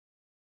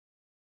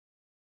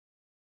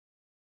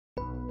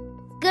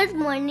Good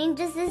morning,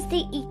 this is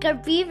the Eager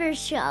Beaver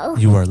Show.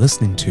 You are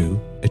listening to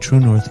a True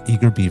North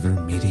Eager Beaver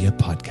Media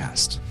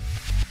Podcast.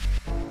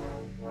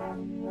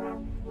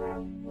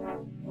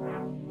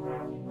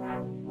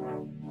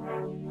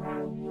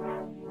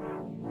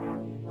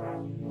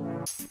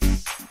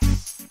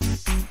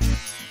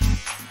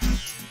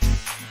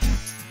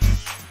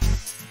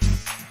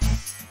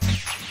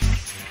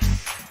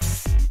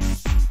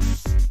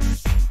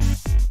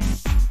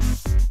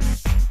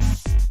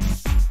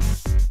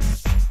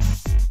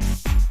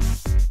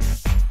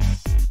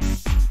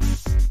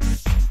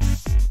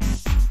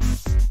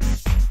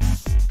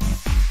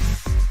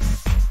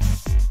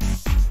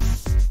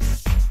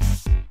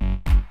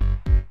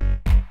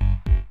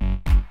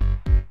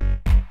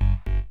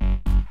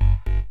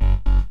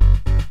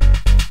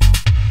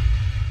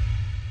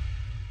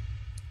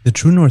 The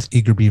True North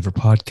Eager Beaver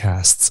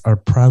podcasts are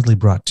proudly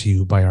brought to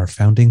you by our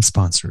founding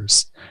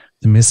sponsors,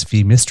 the Miss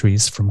V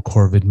Mysteries from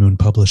Corvid Moon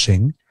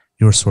Publishing,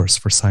 your source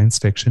for science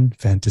fiction,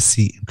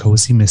 fantasy, and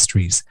cozy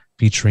mysteries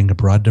featuring a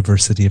broad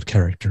diversity of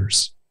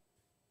characters.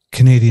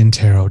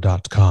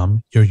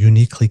 CanadianTarot.com, your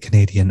uniquely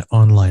Canadian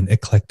online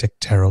eclectic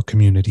tarot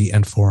community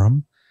and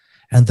forum,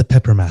 and The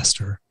Pepper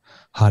Master,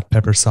 hot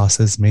pepper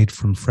sauces made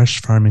from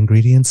fresh farm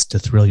ingredients to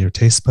thrill your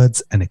taste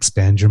buds and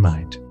expand your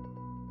mind.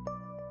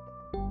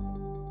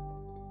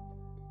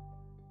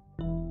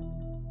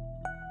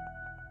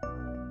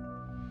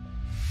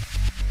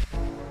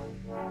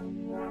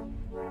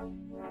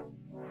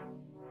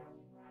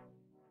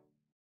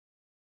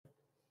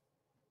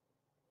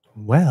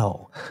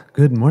 Well,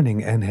 good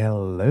morning and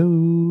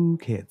hello,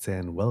 kids,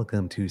 and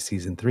welcome to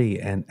Season 3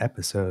 and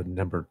episode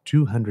number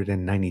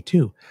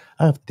 292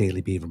 of the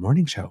Daily Beaver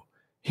Morning Show,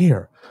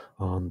 here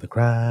on the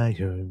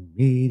Crier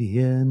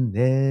Media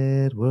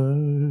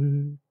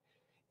Network.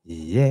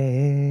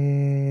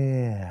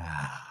 Yeah!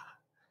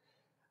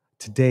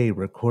 Today,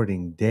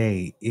 recording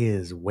day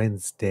is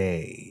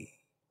Wednesday,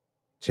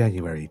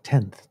 January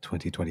 10th,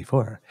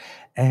 2024,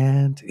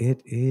 and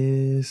it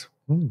is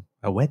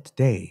a wet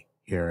day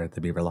here at the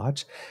Beaver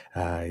Lodge.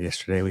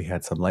 Yesterday we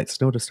had some light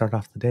snow to start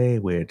off the day,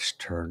 which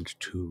turned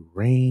to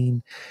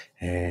rain,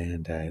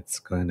 and it's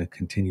going to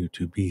continue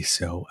to be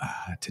so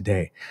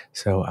today.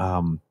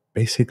 So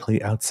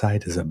basically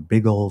outside is a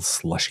big old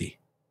slushy.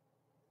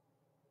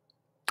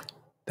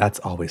 That's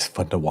always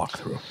fun to walk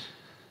through.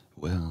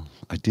 Well,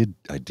 I did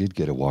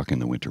get a walk in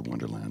the Winter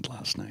Wonderland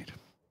last night.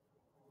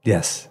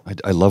 Yes.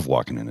 I love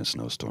walking in a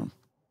snowstorm.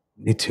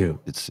 Me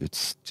too.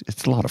 It's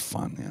a lot of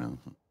fun, you know.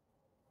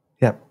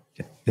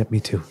 Yep, me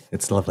too.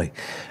 It's lovely.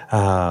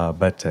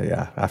 But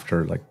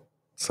after like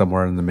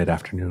somewhere in the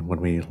mid-afternoon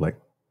when we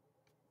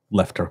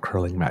left our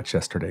curling match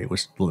yesterday, it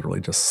was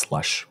literally just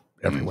slush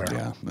everywhere.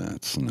 Yeah,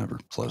 it's never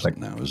pleasant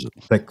now, is it?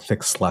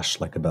 Thick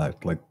slush, like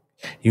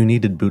you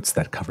needed boots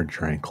that covered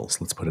your ankles,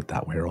 let's put it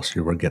that way, or else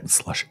you were getting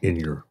slush in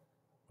your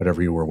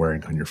whatever you were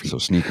wearing on your feet. So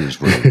sneakers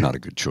were not a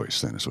good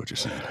choice then, is what you're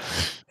saying.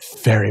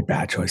 Very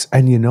bad choice.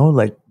 And you know,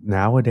 like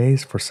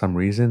nowadays, for some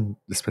reason,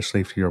 especially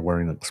if you're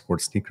wearing like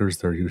sports sneakers,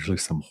 there are usually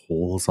some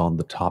holes on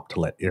the top to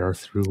let air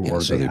through,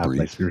 or so they have breathe.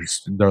 like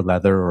they're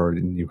leather, or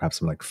you have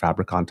some like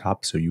fabric on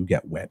top, so you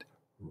get wet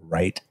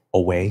right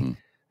away.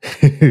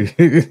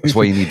 Mm-hmm. That's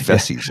why you need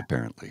vesties,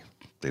 apparently.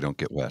 They don't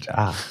get wet.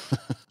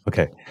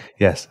 Okay.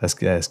 Yes, as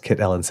Kit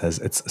Ellen says,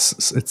 it's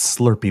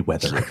slurpy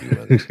weather,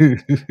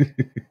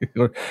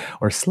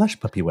 or slush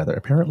puppy weather.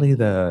 Apparently,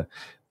 the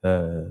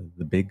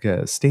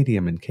big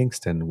stadium in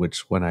Kingston,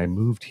 which when I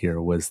moved here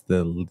was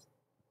the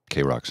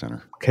K-Rock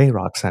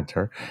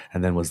Center,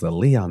 and then was the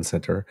Leon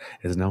Center,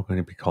 is now going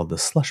to be called the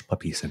Slush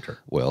Puppy Center.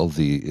 Well,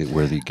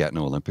 where the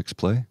Gatineau Olympics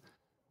play.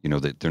 You know,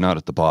 they're not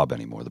at the Bob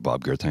anymore, the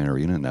Bob Gertain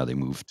Arena. Now they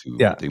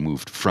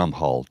moved from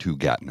Hull to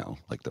Gatineau,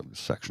 like the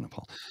section of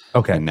Hull.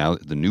 Okay. And now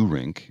the new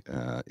rink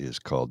is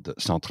called the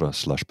Centre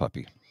Slush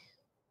Puppy.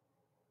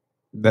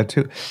 That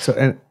too. So,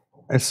 and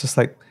it's just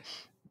like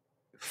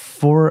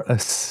for a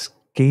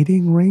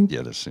skating rink.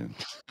 Yeah, that's it.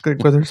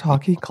 Where there's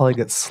hockey, calling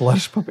it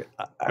slush puppy.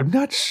 I'm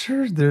not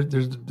sure.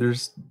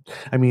 There's.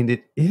 I mean,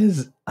 it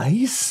is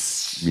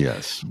ice.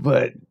 Yes,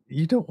 but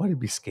you don't want to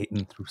be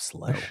skating through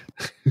slush.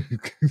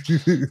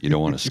 You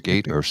don't want to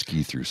skate or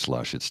ski through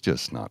slush. It's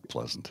just not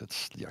pleasant.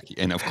 It's yucky.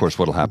 And of course,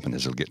 what'll happen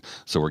is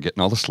we're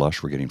getting all the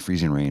slush, we're getting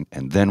freezing rain,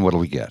 and then what'll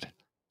we get?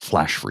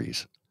 Flash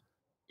freeze,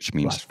 which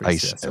means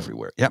ice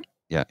everywhere. Yep.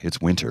 Yeah, it's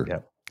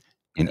winter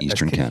in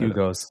Eastern Canada.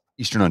 Goes,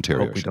 Eastern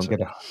Ontario.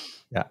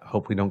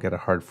 Hope we don't get a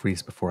hard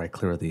freeze before I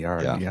clear the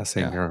yard. Yeah,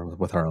 same here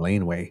with our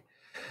laneway.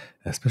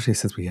 Especially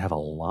since we have a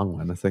long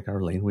one. I think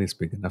our laneway is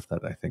big enough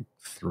that I think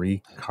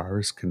 3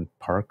 cars can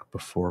park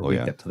before we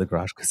get to the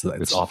garage, because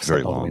it's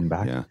offset all the way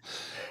back. Yeah.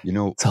 You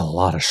know, it's a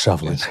lot of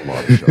shoveling.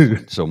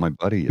 So my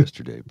buddy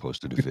yesterday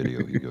posted a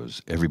video. He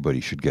goes,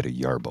 everybody should get a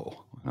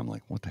Yarbo. And I'm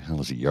like, what the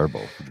hell is a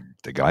Yarbo?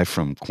 The guy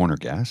from Corner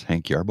Gas,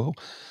 Hank Yarbo?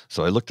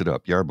 So I looked it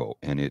up, Yarbo,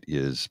 and it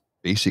is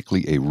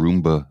basically a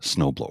Roomba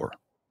snowblower.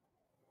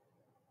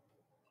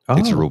 Oh.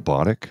 It's a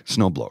robotic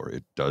snowblower.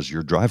 It does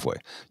your driveway.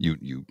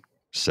 You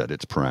set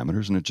its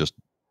parameters and it just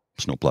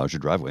snowplows your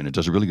driveway, and it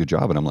does a really good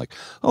job. And I'm like,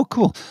 oh,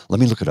 cool. Let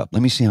me look it up.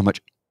 Let me see how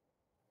much.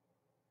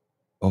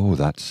 Oh,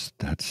 that's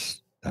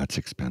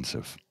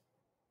expensive.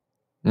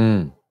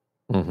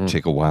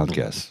 Take a wild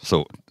guess.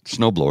 So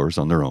snowblowers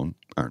on their own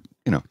aren't,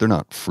 they're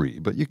not free,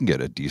 but you can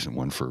get a decent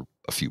one for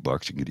a few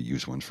bucks. You can get a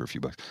used one for a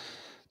few bucks.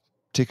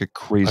 Take a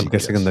crazy I'm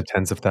guessing guess. in the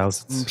tens of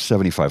thousands.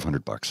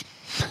 $7,500.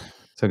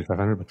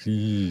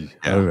 $7,500.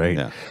 Yeah, All right.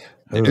 yeah.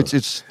 Oh.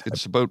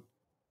 It's about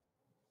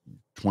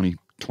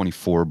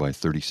 24 by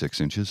 36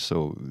 inches.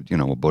 So,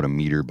 about a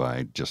meter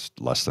by just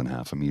less than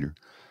half a meter,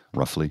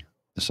 roughly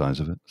the size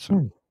of it.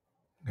 So.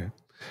 Okay.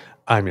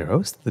 I'm your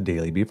host, the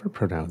Daily Beaver,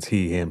 pronouns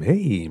he, him,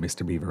 hey,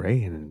 Mr. Beaver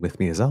A, and with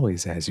me as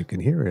always, as you can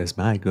hear, is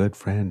my good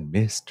friend,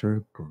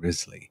 Mr.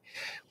 Grizzly.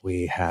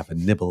 We have a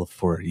nibble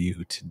for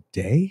you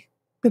today,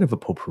 bit of a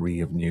potpourri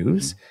of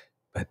news,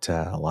 but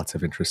lots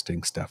of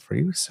interesting stuff for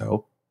you,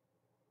 so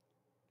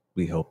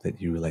we hope that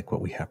you like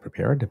what we have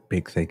prepared. A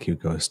big thank you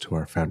goes to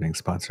our founding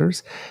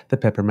sponsors, the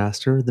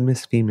Peppermaster, the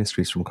Miss V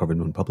Mysteries from Corvin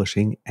Moon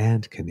Publishing,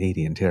 and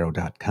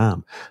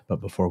CanadianTarot.com.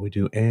 But before we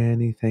do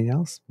anything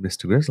else,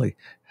 Mr. Grizzly,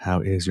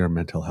 how is your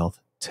mental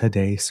health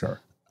today, sir?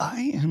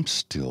 I am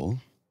still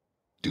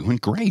doing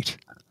great.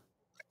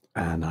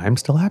 And I'm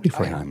still happy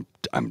for you.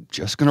 I'm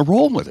just going to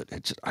roll with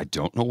it. I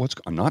don't know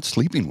I'm not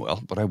sleeping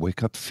well, but I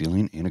wake up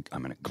feeling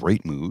I'm in a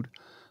great mood.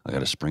 I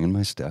got a spring in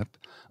my step.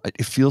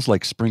 It feels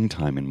like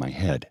springtime in my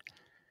head,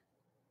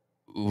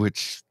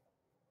 which,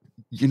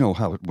 you know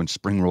how when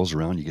spring rolls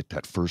around, you get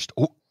that first,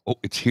 oh,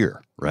 it's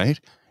here, right?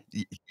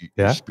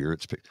 Your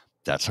spirits pick.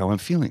 That's how I'm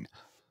feeling.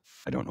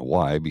 I don't know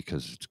why,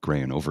 because it's gray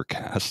and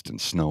overcast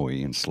and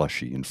snowy and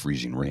slushy and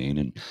freezing rain.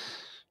 And,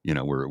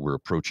 we're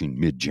approaching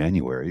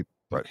mid-January,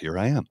 but here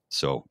I am.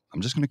 So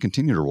I'm just going to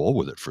continue to roll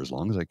with it for as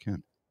long as I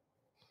can.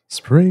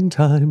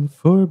 Springtime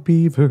for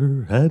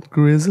Beaver and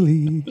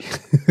Grizzly.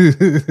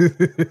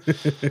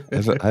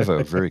 I have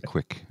a very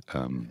quick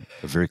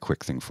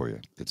thing for you.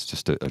 It's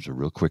just a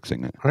real quick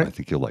thing. Right. I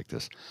think you'll like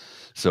this.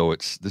 So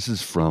this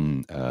is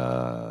from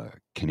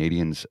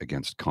Canadians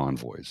Against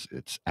Convoys.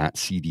 It's at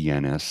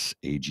CDNS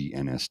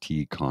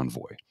AGNST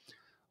Convoy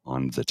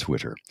on the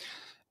Twitter.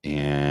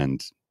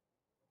 And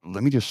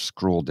let me just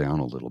scroll down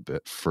a little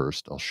bit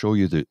first. I'll show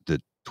you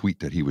the tweet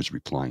that he was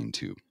replying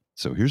to.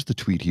 So here's the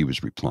tweet he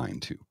was replying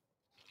to.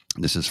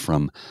 This is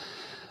from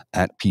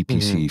at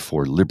PPC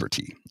for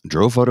Liberty.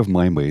 Drove out of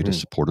my way to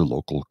support a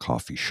local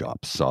coffee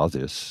shop. Saw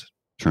this,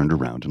 turned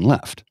around and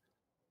left.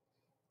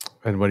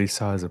 And what he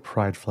saw is a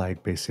pride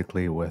flag,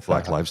 basically with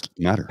Black Lives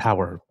Matter.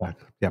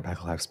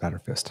 Black Lives Matter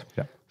fist.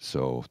 Yeah.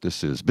 So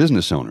this is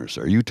business owners.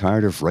 Are you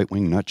tired of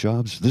right-wing nut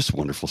jobs? This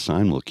wonderful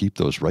sign will keep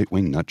those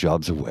right-wing nut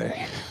jobs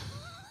away.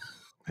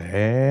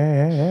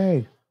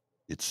 Hey.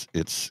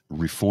 It's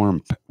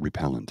reform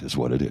repellent is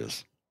what it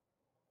is.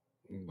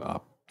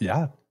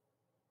 Yeah.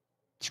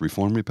 It's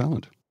reform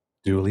repellent.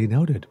 Duly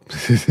noted.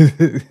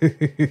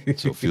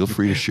 So feel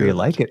free to share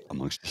it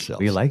amongst yourselves.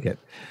 We like it.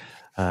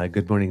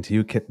 Good morning to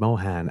you, Kit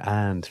Mohan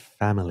and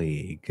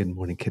family. Good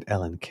morning, Kit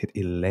Ellen, Kit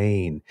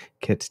Elaine,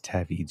 Kit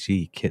Tavi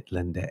G, Kit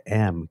Linda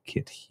M,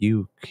 Kit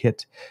Hugh,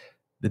 Kit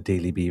the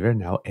Daily Beaver,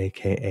 now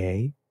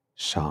AKA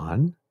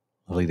Sean.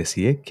 Lovely to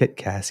see you. Kit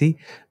Cassie,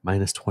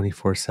 minus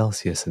 24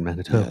 Celsius in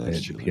Manitoba,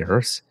 it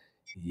appears.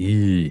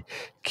 Yee.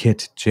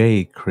 Kit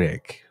J.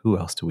 Crick. Who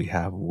else do we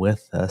have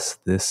with us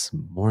this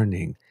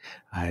morning?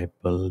 I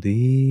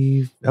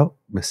believe,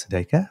 Miss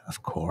Sadeka,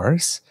 of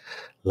course.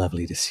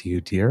 Lovely to see you,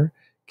 dear.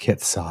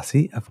 Kit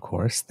Saucy, of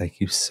course. Thank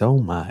you so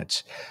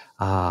much.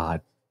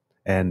 And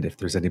if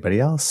there's anybody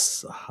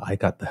else, I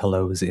got the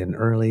hellos in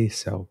early,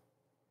 so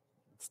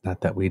it's not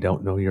that we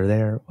don't know you're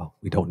there. Well,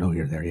 we don't know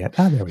you're there yet.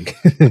 There we go.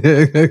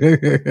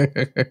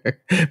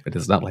 But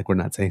it's not like we're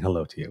not saying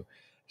hello to you.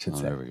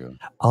 There we go.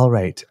 All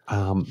right.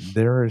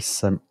 There are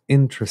some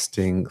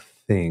interesting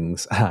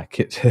things.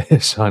 Kit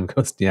Sean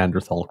goes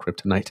Neanderthal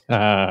kryptonite.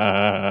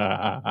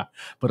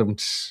 But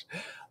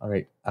all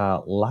right.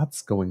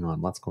 Lots going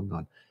on.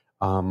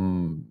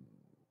 I'm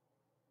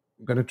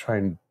going to try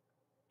and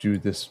do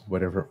this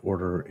whatever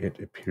order it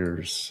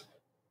appears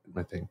in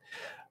my thing.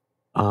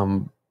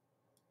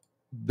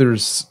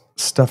 There's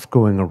stuff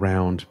going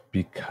around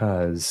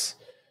because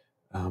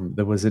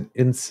there was an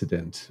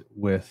incident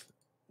with,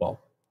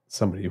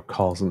 somebody who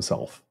calls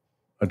himself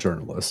a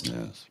journalist.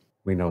 Yes.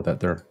 We know that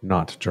they're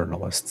not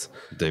journalists.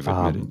 They've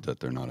admitted that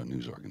they're not a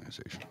news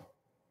organization.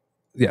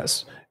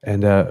 Yes.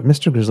 And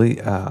Mr. Grizzly,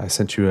 I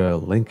sent you a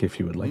link if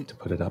you would like to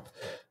put it up.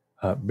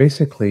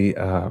 Basically,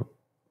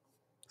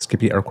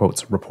 Skippy air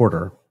quotes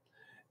reporter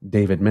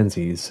David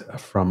Menzies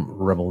from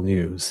Rebel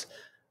News,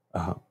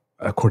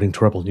 according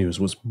to Rebel News,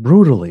 was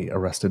brutally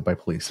arrested by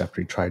police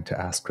after he tried to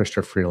ask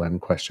Chrystia Freeland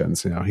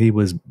questions. He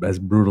was as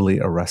brutally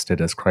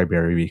arrested as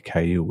Cryberry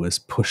Caillou was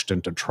pushed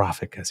into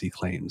traffic, as he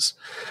claims,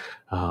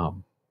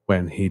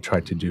 when he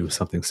tried to do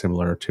something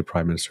similar to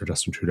Prime Minister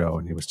Justin Trudeau,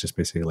 and he was just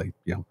basically,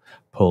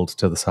 pulled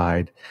to the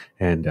side.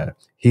 And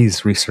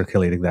he's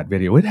recirculating that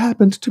video. It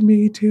happened to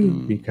me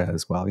too,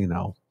 because,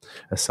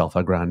 a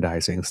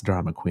self-aggrandizing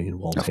drama queen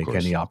will take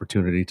any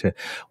opportunity to.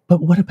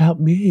 But what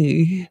about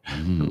me?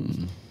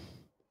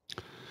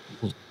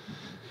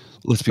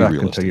 Let's be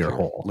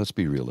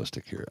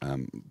realistic here.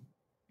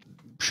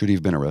 Should he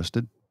have been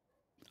arrested?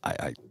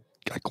 I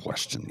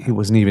question that. He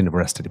wasn't even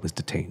arrested. He was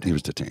detained. He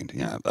was detained.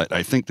 Yeah,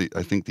 I think the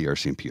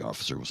RCMP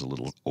officer was a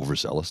little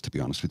overzealous, to be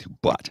honest with you.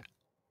 But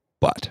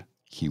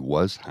he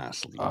was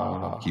hassling.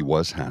 He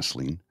was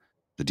hassling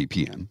the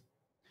DPM.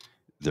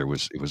 It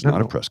was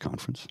not a press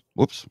conference.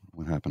 Whoops!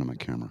 What happened to my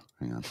camera?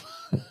 Hang on.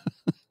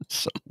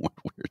 Somewhat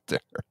weird there.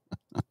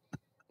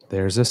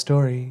 There's a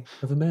story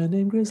of a man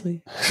named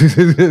Grizzly. I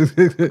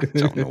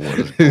don't know what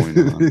is going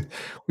on.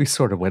 We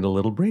sort of went a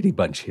little Brady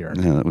Bunch here.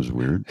 Yeah, that was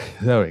weird.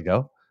 There we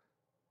go.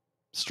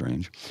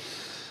 Strange.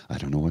 I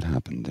don't know what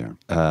happened there.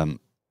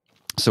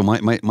 So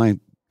my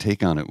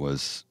take on it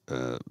was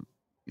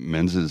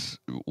Menzies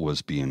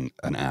was being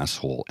an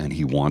asshole, and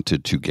he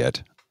wanted to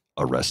get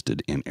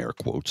arrested in air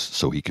quotes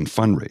so he can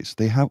fundraise.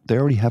 They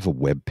already have a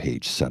web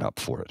page set up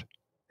for it.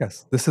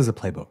 Yes, this is a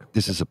playbook.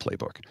 This is a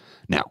playbook.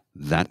 Now,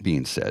 that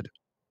being said,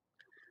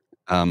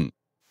 I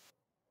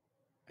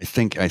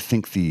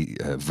think the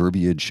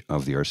verbiage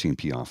of the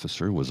RCMP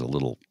officer was a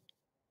little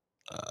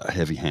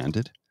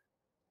heavy-handed.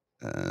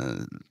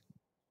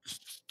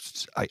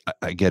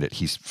 I get it.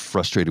 He's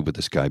frustrated with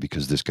this guy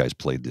because this guy's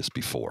played this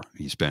before.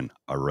 He's been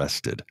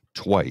arrested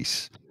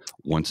twice.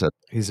 Once at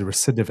He's a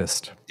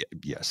recidivist.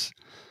 yes,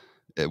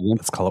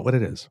 Let's call it what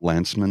it is.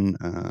 Lanceman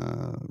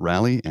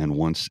rally, and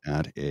once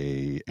at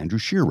a Andrew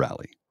Scheer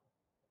rally.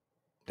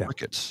 Yeah.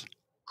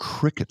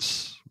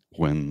 Crickets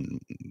when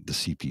the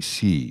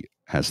CPC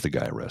has the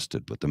guy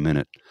arrested, but the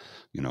minute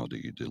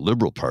the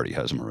Liberal Party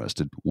has him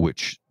arrested,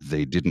 which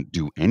they didn't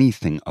do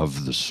anything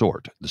of the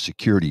sort, the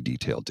security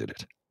detail did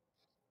it.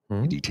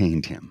 Mm-hmm. They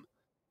detained him.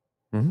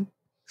 Mm-hmm.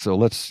 So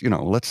let's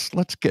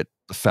get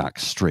the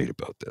facts straight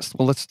about this.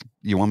 Well,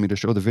 you want me to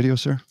show the video,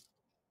 sir?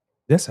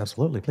 Yes,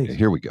 absolutely, please. Okay,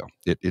 here we go.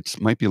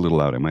 It might be a little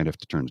loud. I might have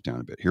to turn it down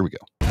a bit. Here we go.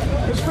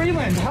 Ms.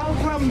 Freeland, how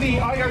come the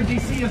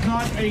IRGC is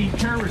not a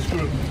terrorist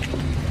group?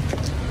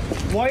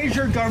 Why is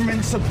your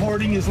government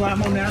supporting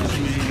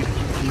Islamo-Nazis?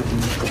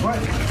 What?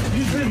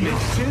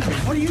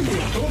 What are you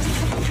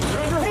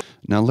doing?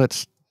 Now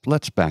let's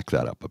back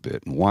that up a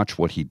bit and watch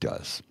what he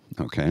does.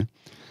 Okay,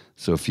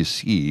 so if you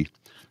see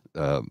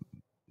the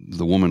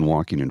woman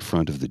walking in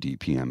front of the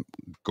DPM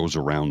goes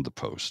around the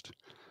post.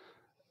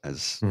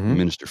 As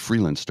Minister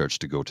Freeland starts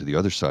to go to the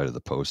other side of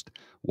the post,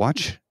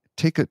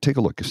 take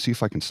a look. See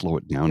if I can slow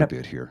it down a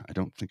bit here. I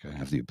don't think I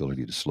have the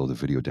ability to slow the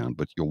video down,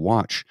 but you'll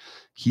watch.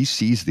 He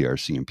sees the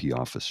RCMP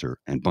officer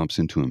and bumps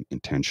into him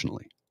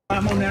intentionally.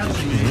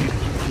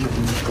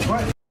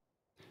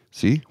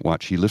 See,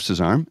 watch. He lifts his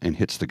arm and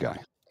hits the guy.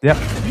 Yep.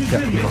 He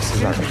lifts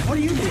his arm. What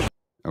are you doing?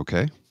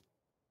 Okay.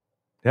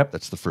 Yep.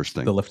 That's the first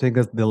thing. The lifting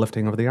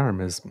of the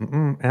arm is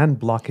and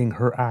blocking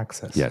her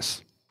access.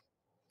 Yes.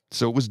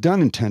 So it was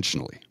done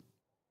intentionally.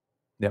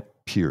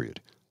 Yep.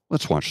 Period.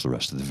 Let's watch the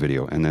rest of the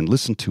video and then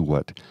listen to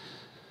what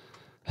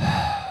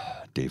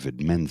David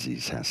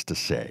Menzies has to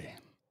say.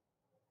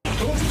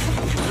 You're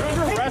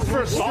under arrest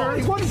for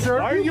assault.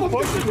 Why are you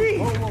pushing me?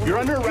 You're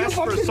under arrest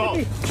for assault.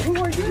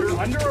 You're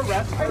under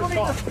arrest for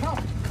assault.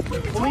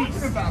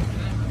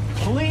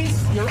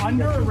 Police, you're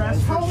under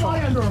arrest for assault. How am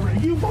I under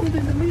arrest? You bumped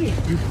into me.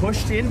 You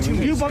pushed into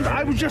me.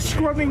 I was just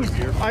scrubbing.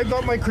 I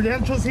got my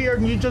credentials here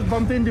and you just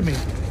bumped into me.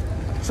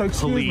 So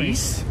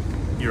excuse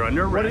me. You're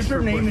under arrest. What is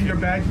your name and your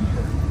badge?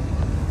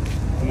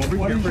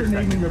 What is your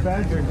name and your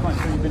badge?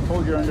 You've been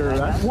told you're under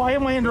arrest. Why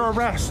am I under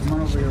arrest?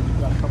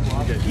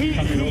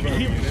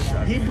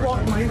 He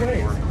blocked my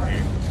way.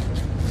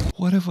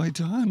 What have I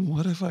done?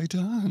 What have I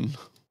done?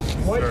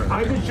 What?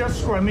 I was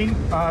just scrumming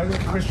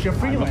Chrystia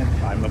Freeland.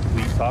 I'm a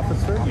police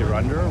officer. You're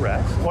under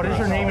arrest. What is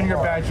your name and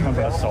your badge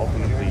number?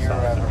 Assaulting a police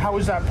officer. How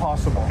is that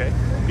possible? Okay,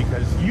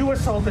 because you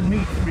assaulted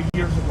me 3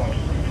 years ago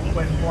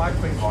when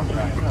blackface was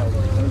back. I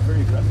was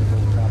very aggressive.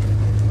 What was happening?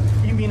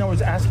 You mean I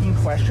was asking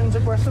questions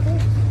aggressively?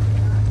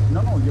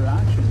 No, your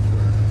actions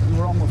were. You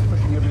were almost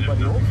pushing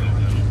everybody over.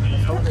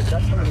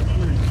 That's how it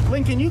appears.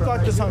 Lincoln, you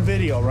got this on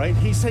video, right?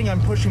 He's saying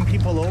I'm pushing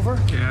people over?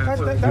 Yeah, that's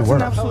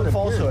an absolute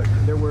falsehood.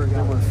 There were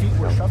feet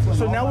were shuffling.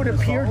 So now it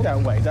appeared that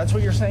way. That's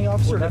what you're saying,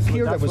 officer? It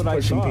appeared I was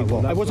pushing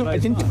people. I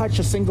didn't touch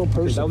a single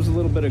person. That was a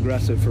little bit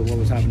aggressive for what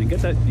was happening.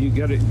 Get that.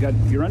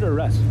 You're under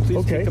arrest.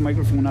 Please take the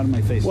microphone out of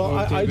my face. Well,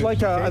 I'd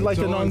like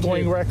an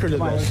ongoing record of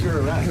this.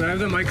 Can I have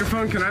the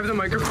microphone? Can I have the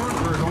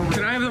microphone?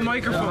 Can I have the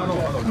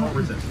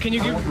microphone? Can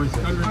you give?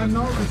 I'm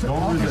not resisting.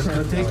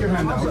 Officer, take your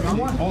hand out.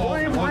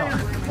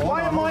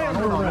 Why am I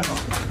under arrest?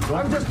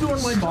 I'm just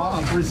doing my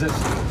job. Stop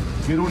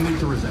resisting. You don't need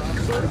to resist.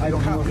 I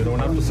don't have. You don't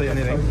have to say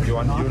anything.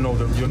 You know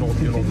the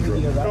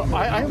drill.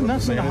 I have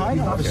nothing to hide,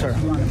 officer.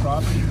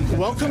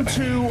 Welcome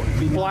to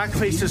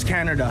Blackfaces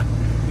Canada.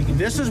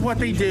 This is what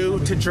they do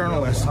to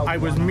journalists. I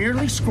was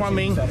merely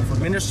scrumming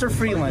Minister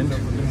Freeland,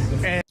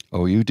 and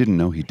You didn't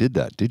know he did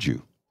that, did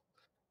you?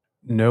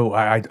 No,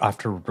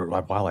 after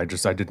a while, I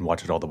didn't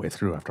watch it all the way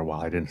through. After a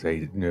while, I didn't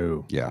say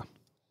no. Yeah.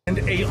 And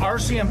a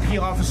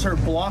RCMP officer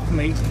blocked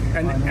me,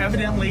 and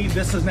evidently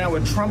this is now a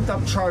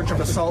trumped-up charge of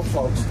assault,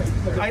 folks.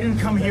 I didn't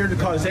come here to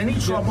cause any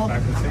trouble.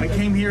 I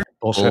came here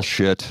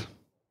Bullshit.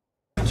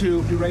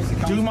 to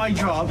do my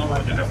job,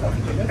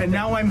 and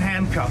now I'm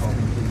handcuffed.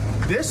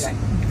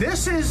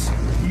 This is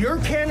your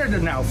Canada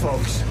now,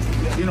 folks.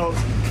 You know,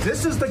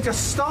 this is the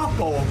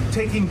Gestapo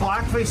taking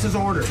blackface's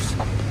orders.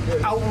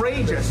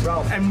 Outrageous.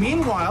 And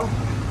meanwhile,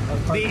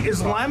 the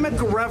Islamic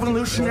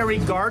Revolutionary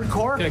Guard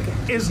Corps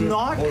is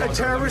not a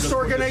terrorist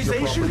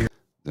organization.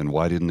 Then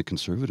why didn't the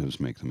Conservatives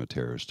make them a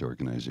terrorist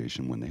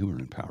organization when they were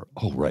in power?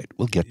 Oh, right.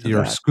 We'll get to that.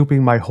 You're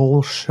scooping my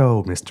whole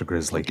show, Mr.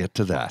 Grizzly. We'll get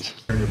to that.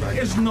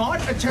 Is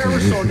not a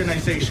terrorist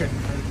organization.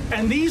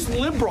 And these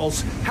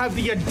liberals have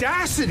the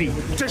audacity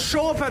to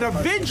show up at a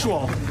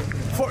vigil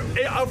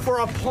for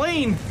a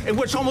plane in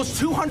which almost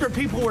 200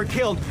 people were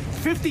killed,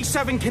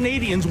 57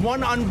 Canadians,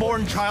 one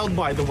unborn child,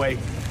 by the way.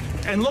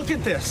 And look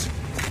at this.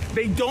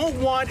 They don't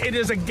want, it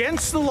is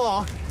against the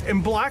law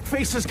in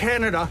Blackface's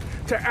Canada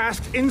to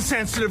ask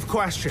insensitive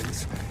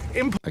questions.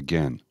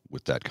 Again,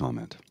 with that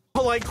comment.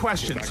 Impolite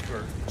questions.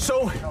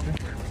 So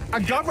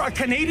a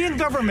Canadian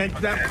government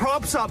that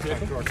props up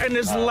an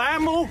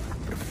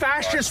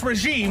Islamo-fascist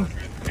regime,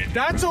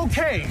 that's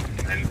okay.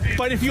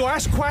 But if you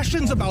ask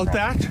questions about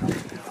that,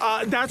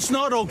 that's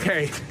not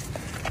okay.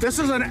 This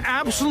is an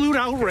absolute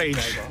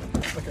outrage.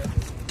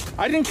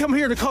 I didn't come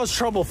here to cause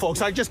trouble,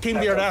 folks. I just came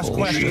here to ask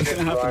questions. You're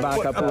going to have to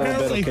back up a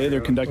little bit, okay? They're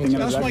conducting an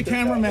That's my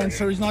cameraman,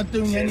 sir. He's not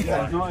doing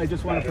anything. No, I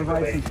just want to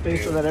provide some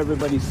space so that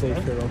everybody's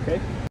safe here,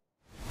 okay?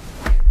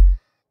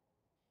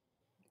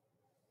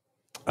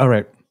 All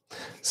right.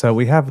 So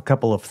we have a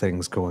couple of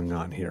things going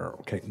on here.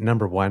 Okay.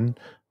 Number one,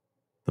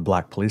 the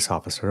black police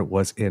officer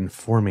was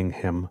informing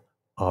him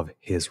of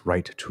his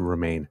right to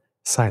remain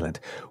silent,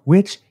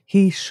 which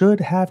he should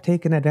have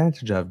taken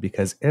advantage of,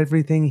 because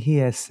everything he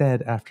has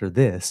said after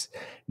this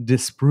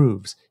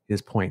disproves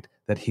his point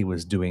that he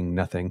was doing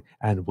nothing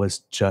and was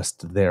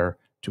just there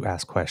to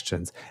ask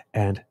questions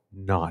and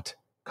not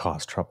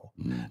cause trouble.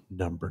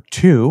 Number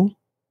two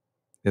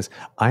is,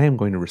 I am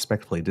going to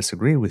respectfully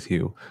disagree with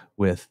you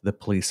with the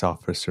police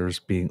officers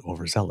being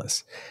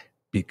overzealous,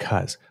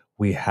 because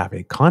we have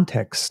a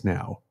context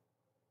now.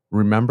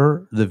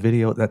 Remember the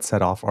video that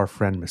set off our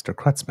friend Mr.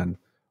 Kreutzmann,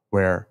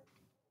 where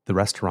the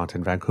restaurant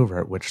in Vancouver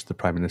at which the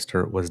Prime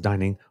Minister was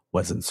dining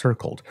was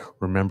encircled.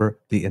 Remember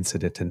the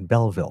incident in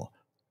Belleville.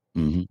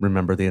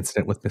 Remember the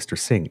incident with Mr.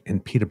 Singh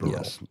in Peterborough.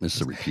 Yes, this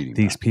is repeating.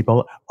 These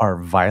people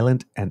are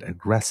violent and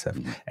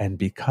aggressive. And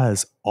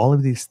because all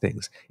of these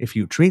things, if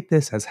you treat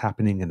this as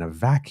happening in a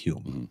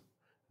vacuum,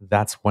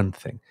 that's one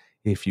thing.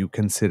 If you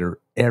consider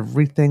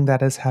everything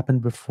that has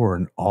happened before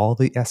and all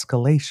the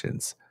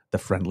escalations, the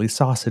friendly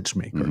sausage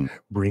maker,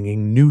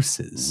 bringing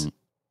nooses.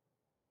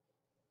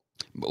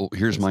 Well,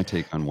 here's my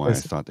take on why I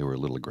thought they were a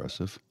little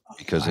aggressive.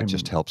 Because it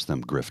just helps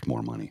them grift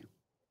more money.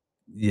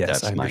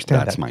 Yes, that's I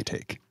understand that's my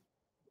take.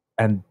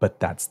 But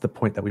that's the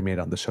point that we made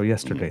on the show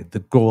yesterday. The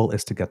goal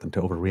is to get them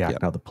to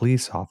overreact. Now, the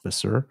police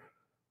officer,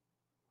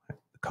 the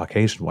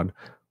Caucasian one,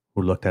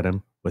 who looked at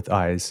him with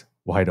eyes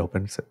wide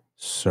open, said,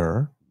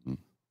 "Sir,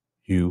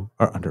 you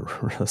are under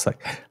arrest.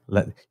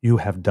 You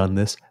have done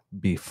this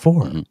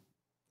before."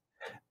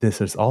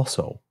 This is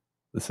also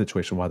the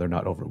situation why they're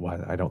not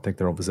why I don't think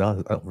they're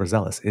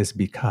overzealous is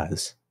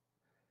because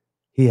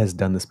he has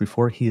done this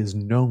before. He is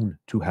known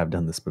to have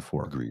done this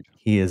before. Agreed.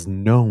 He is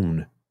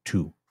known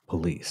to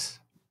police.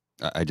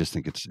 I just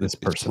think it's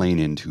playing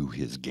into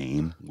his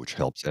game, which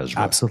helps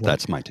Ezra. Absolutely.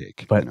 That's my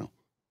take. But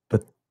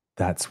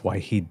that's why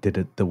he did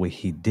it the way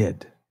he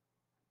did.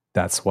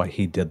 That's why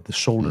he did the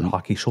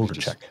hockey shoulder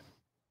check.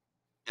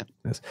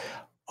 Yes.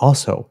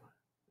 Also,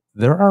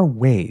 there are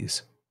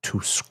ways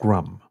to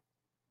scrum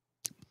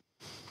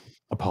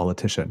a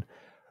politician.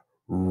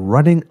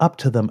 Running up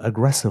to them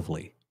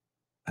aggressively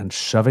and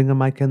shoving a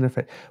mic in their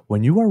face.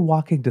 When you are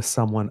walking to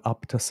someone,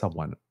 up to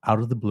someone, out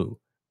of the blue,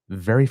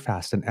 very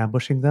fast and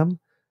ambushing them,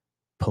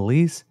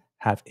 police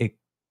have a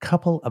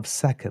couple of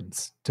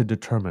seconds to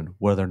determine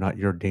whether or not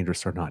you're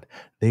dangerous or not.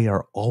 They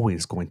are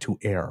always going to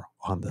err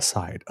on the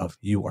side of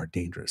you are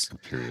dangerous.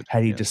 Period.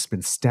 Had he just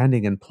been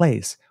standing in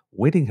place,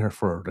 waiting here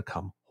for her to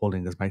come,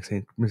 holding his mic,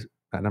 saying,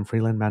 Madam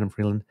Freeland,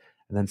 and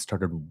then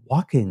started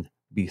walking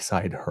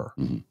beside her,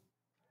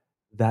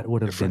 that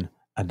would have been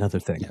another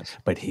thing. Yes.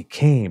 But he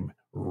came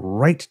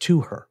right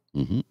to her.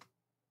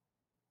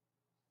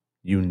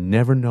 You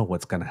never know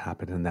what's going to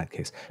happen in that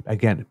case.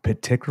 Again,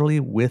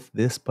 particularly with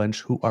this bunch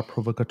who are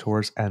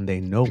provocateurs and they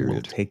know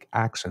will take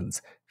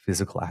actions,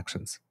 physical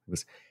actions.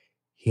 Because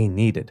he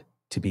needed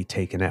to be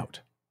taken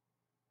out.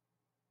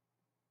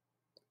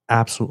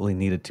 Absolutely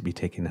needed to be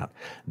taken out.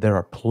 There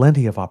are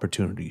plenty of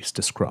opportunities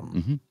to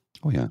scrum.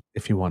 Oh, yeah.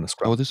 If you want to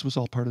scrum. Oh, this was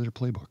all part of their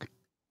playbook.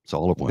 It's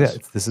all it was.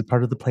 Yeah, this is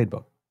part of the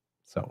playbook.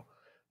 So,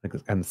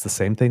 and it's the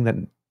same thing that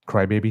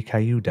Crybaby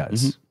Caillou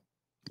does.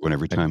 When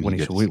every time he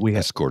gets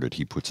escorted,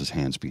 he puts his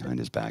hands behind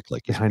his back,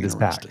 like behind his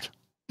arrested.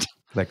 back,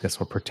 like this,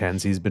 or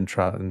pretends he's been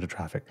into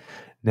traffic.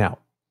 Now,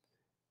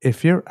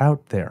 if you're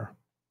out there,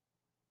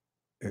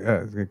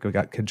 we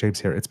got Kid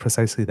James here. It's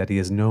precisely that he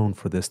is known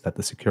for this. That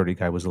the security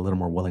guy was a little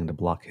more willing to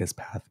block his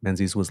path.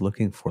 Menzies was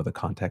looking for the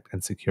contact,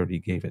 and security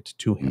gave it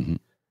to him.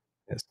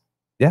 Yes,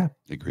 yeah,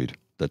 agreed.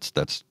 That's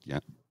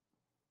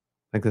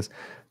like this.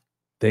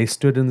 They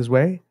stood in his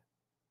way.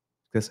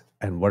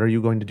 And what are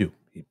you going to do?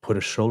 He put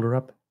his shoulder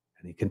up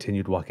and he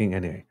continued walking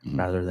anyway,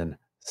 rather than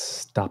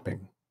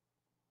stopping.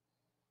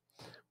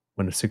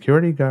 When a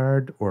security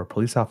guard or a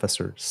police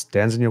officer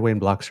stands in your way and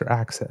blocks your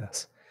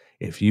access,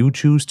 if you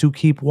choose to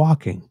keep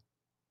walking,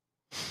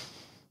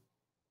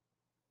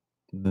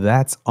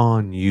 that's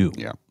on you.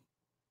 Yeah.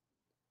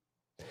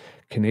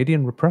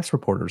 Canadian press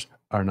reporters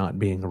are not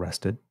being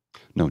arrested.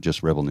 No,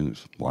 just Rebel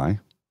News. Why?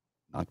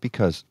 Not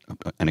because,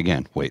 and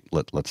again, wait,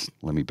 let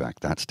me back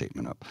that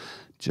statement up.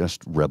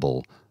 Just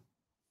Rebel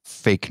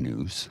fake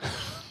news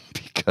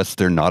because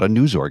they're not a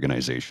news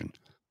organization.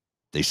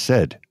 They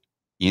said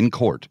in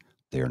court,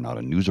 they are not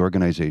a news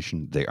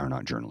organization. They are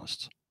not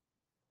journalists.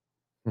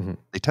 Mm-hmm.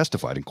 They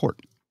testified in court.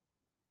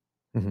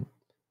 Mm-hmm.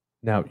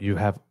 Now, you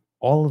have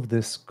all of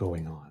this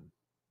going on,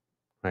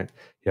 right?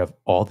 You have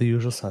all the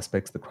usual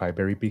suspects, the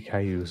cryberry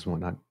BKUs and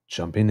whatnot,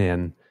 jumping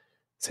in,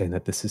 saying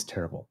that this is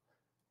terrible.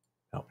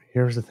 Now,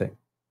 here's the thing.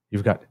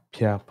 You've got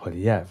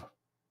Trollièvre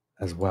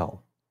as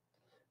well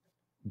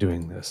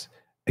doing this.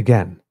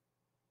 Again,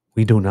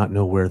 we do not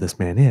know where this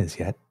man is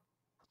yet,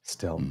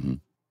 still. Mm-hmm.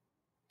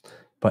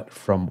 But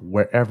from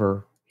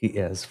wherever he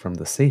is, from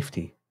the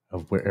safety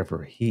of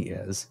wherever he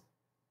is,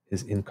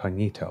 his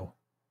incognito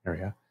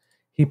area,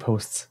 he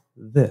posts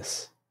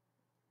this.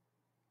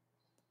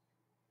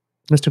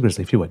 Mr.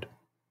 Grizzly, if you would.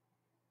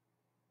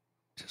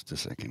 Just a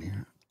second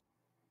here.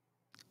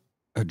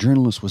 A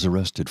journalist was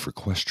arrested for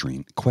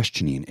questioning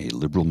a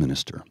Liberal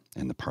minister,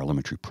 and the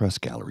parliamentary press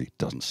gallery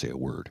doesn't say a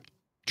word.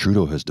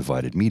 Trudeau has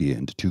divided media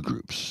into two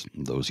groups,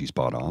 those he's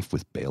bought off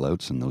with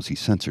bailouts and those he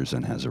censors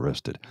and has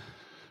arrested.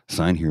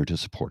 Sign here to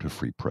support a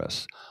free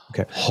press.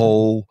 Okay.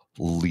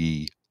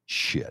 Holy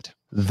shit.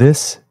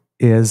 This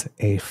is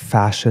a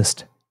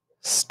fascist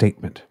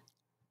statement.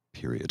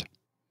 Period.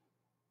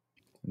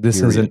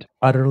 This is an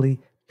utterly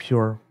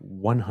pure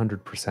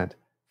 100%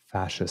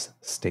 fascist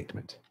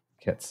statement,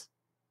 kids.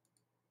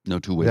 No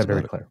two ways Is that about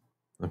very it. clear?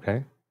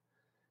 Okay.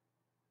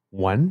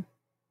 1,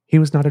 he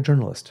was not a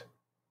journalist.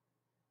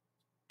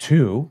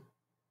 2,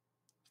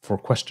 for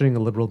questioning a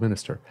Liberal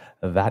minister,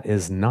 that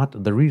is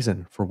not the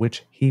reason for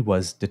which he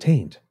was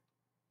detained.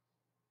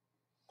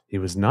 He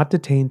was not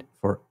detained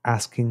for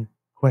asking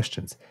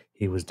questions.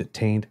 He was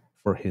detained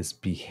for his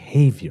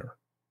behavior.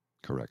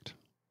 Correct.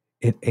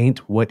 It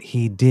ain't what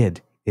he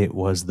did. It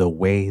was the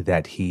way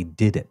that he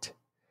did it.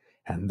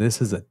 And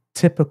this is a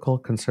typical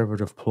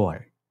conservative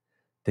ploy.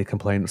 They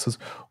complain and says,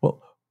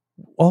 well,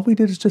 all we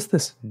did is just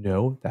this.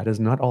 No, that is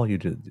not all you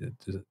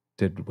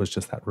did was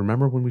just that.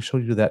 Remember when we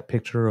showed you that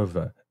picture of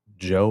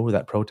Joe,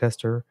 that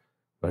protester?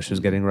 She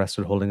was getting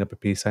arrested holding up a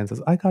peace sign,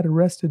 says, I got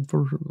arrested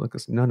for... Like,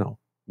 no.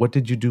 What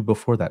did you do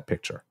before that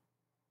picture?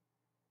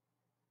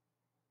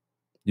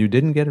 You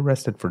didn't get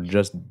arrested for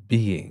just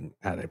being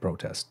at a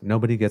protest.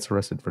 Nobody gets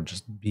arrested for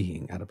just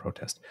being at a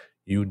protest.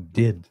 You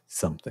did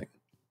something.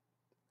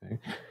 Okay?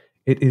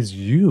 It is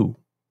you,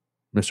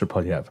 Mr.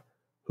 Trollièvre,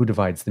 who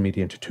divides the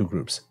media into two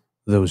groups.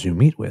 Those you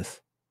meet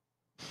with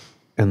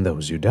and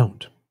those you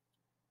don't.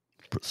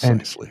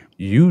 Precisely. And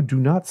you do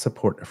not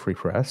support a free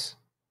press.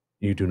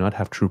 You do not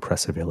have true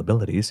press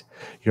availabilities.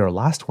 Your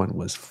last one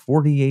was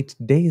 48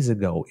 days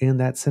ago in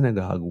that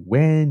synagogue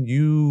when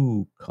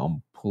you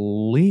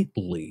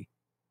completely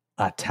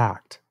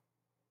attacked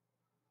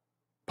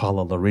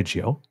Paula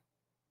Larigio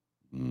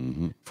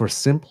for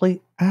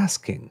simply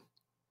asking.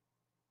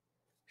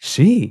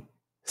 She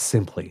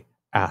simply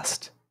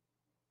asked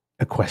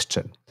a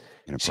question.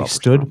 She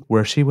stood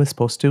where she was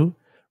supposed to,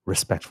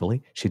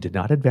 respectfully. She did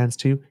not advance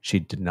to you. She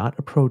did not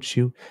approach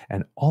you.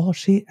 And all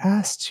she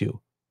asked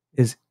you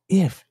is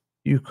if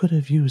you could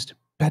have used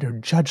better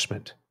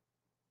judgment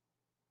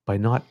by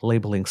not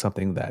labeling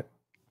something that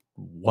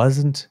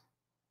wasn't,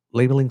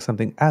 labeling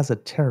something as a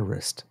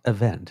terrorist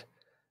event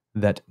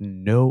that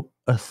no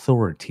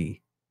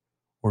authority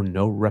or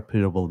no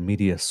reputable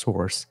media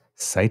source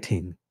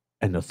citing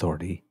an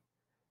authority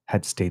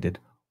had stated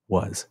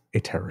was a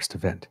terrorist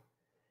event.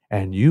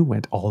 And you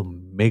went all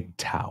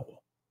MGTOW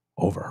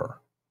over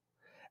her.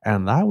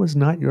 And that was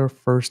not your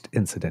first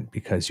incident,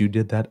 because you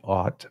did that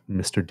at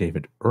Mr.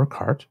 David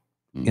Urquhart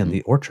in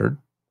the Orchard.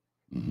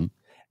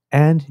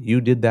 And you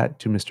did that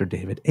to Mr.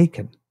 David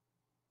Aiken.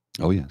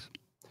 Oh, yes.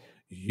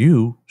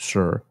 You,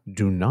 sir,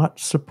 do not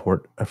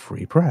support a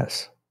free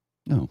press.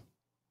 No.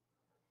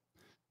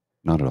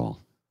 Not at all.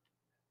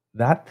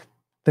 That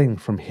thing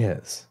from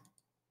his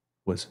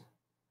was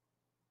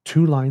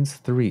 2 lines,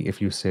 3,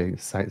 if you say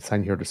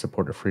sign here to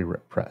support a free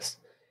press,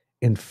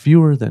 in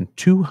fewer than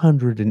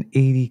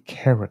 280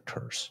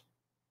 characters.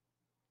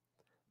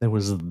 There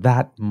was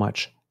that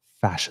much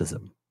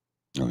fascism.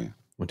 Oh, yeah.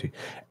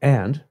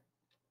 And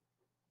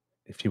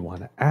if you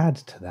want to add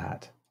to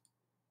that,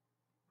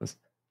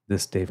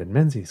 this David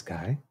Menzies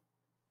guy,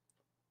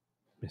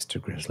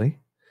 Mr. Grizzly,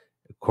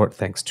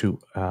 thanks to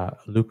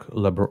Luc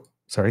Lebrun.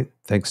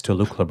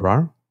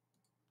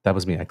 That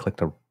was me. I clicked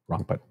the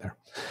wrong button there.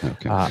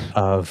 Okay.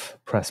 Of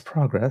Press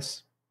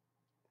Progress.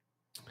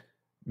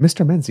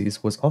 Mr.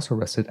 Menzies was also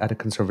arrested at a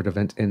conservative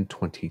event in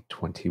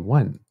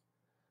 2021.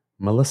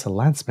 Melissa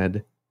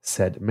Landsmed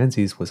said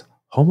Menzies was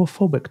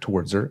homophobic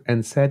towards her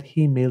and said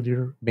he made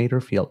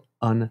her feel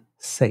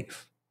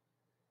unsafe.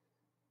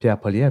 Pierre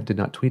Poilievre did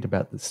not tweet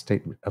about the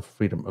statement of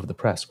freedom of the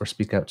press or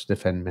speak out to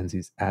defend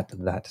Menzies at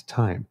that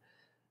time.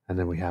 And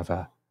then we have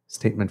a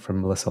statement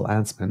from Melissa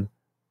Landsman,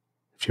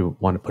 if you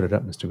want to put it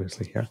up, Mr.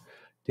 Grizzly, here,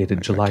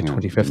 dated July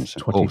 25th,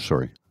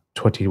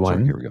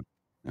 2021. Here we go.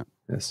 Yeah.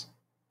 Yes,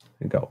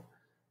 here you go.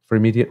 For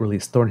immediate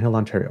release, Thornhill,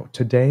 Ontario.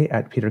 Today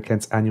at Peter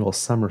Kent's annual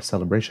summer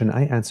celebration,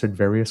 I answered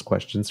various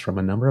questions from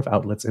a number of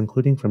outlets,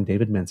 including from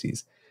David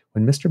Menzies.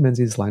 When Mr.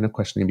 Menzies' line of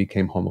questioning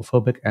became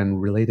homophobic and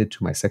related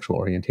to my sexual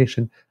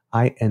orientation,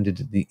 I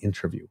ended the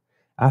interview.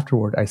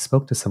 Afterward, I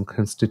spoke to some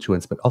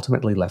constituents, but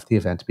ultimately left the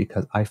event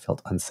because I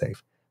felt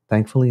unsafe.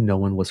 Thankfully, no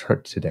one was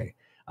hurt today.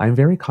 I am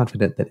very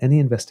confident that any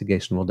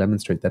investigation will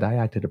demonstrate that I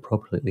acted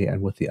appropriately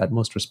and with the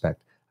utmost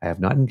respect. I have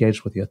not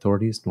engaged with the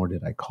authorities, nor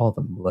did I call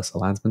them. Melissa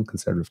Landsman,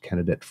 Conservative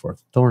candidate for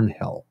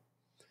Thornhill.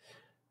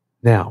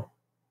 Now,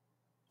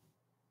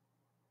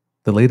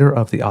 the leader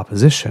of the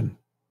opposition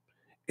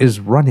is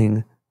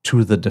running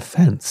to the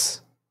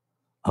defense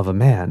of a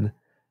man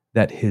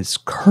that his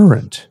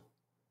current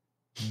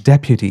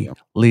deputy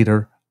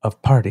leader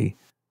of party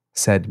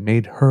said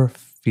made her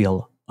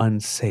feel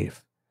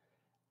unsafe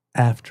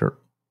after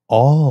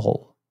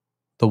all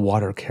the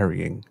water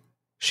carrying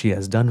she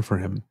has done for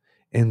him,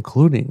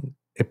 including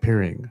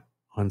appearing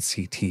on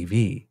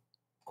CTV,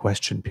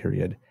 question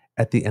period,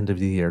 at the end of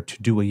the year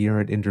to do a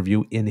year-end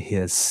interview in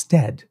his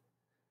stead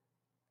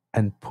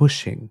and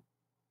pushing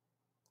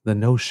the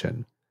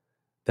notion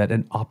that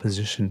an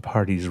opposition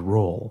party's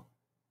role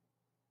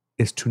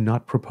is to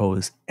not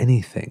propose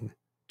anything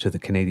to the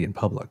Canadian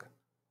public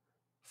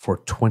for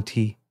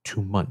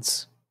 22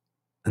 months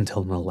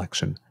until an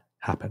election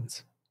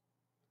happens,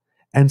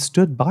 and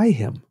stood by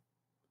him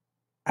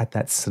at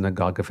that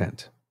synagogue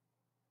event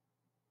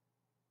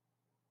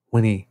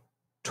when he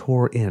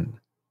tore in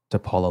to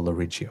Paula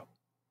Larigio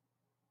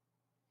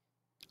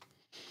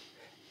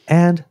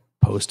and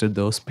posted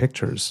those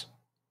pictures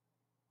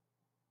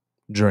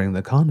during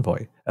the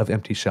convoy of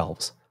empty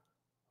shelves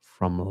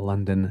from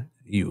London,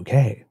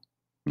 UK.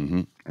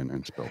 Mm-hmm.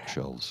 And spelled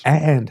shelves.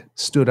 And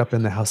stood up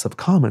in the House of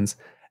Commons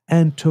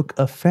and took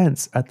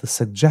offense at the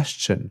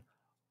suggestion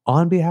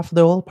on behalf of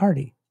the whole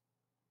party.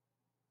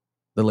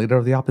 The leader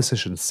of the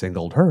opposition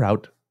singled her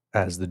out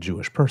as the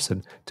Jewish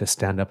person to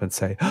stand up and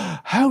say,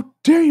 "How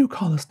dare you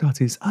call us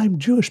Nazis? I'm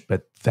Jewish."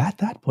 But at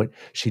that point,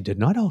 she did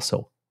not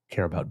also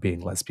care about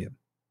being lesbian.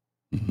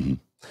 Mm-hmm.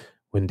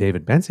 When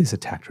David Menzies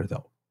attacked her,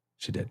 though,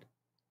 she did.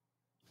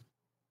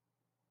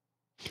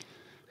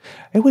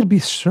 It would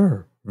be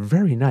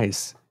very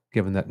nice,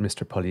 given that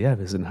Mr.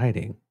 Poilievre is in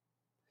hiding,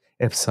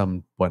 if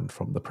someone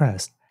from the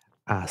press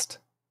asked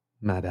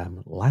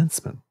Madame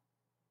Landsman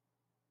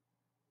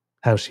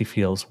how she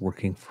feels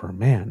working for a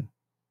man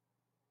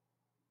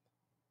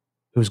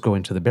who's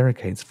going to the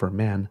barricades for a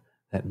man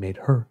that made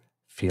her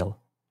feel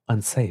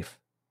unsafe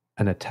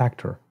and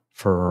attacked her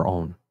for her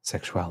own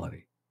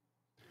sexuality.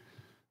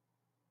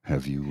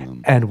 Have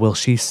you... And will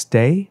she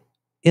stay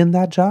in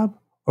that job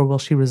or will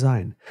she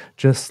resign?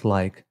 Just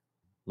like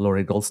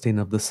Laurie Goldstein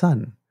of The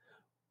Sun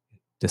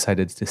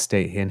decided to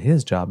stay in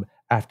his job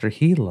after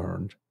he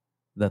learned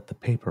that the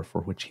paper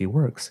for which he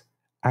works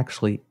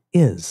actually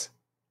is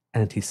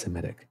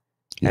anti-Semitic,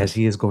 as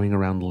he is going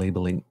around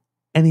labeling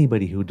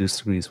anybody who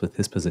disagrees with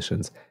his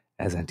positions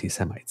as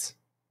anti-Semites.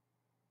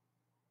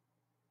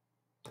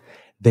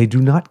 They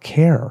do not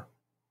care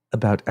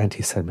about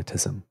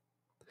anti-Semitism.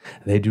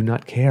 They do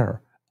not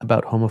care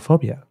about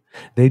homophobia.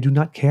 They do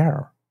not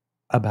care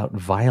about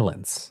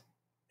violence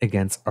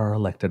against our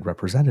elected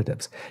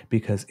representatives,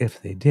 because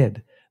if they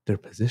did, their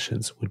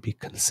positions would be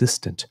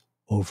consistent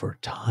over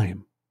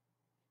time.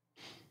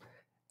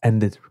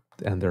 And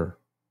their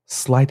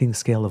sliding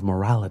scale of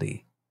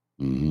morality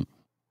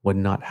would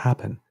not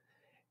happen.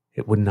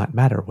 It would not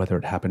matter whether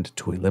it happened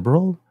to a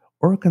liberal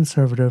or a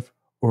conservative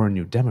or a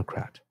New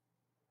Democrat.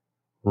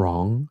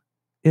 Wrong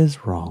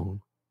is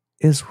wrong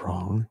is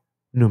wrong,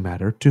 no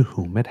matter to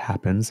whom it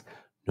happens,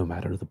 no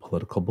matter the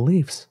political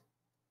beliefs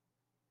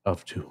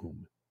of to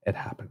whom it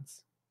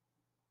happens.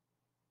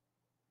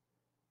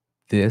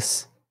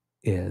 This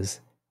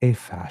is a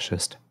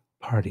fascist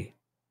party.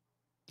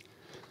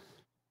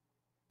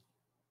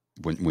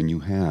 When you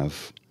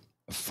have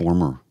a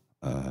former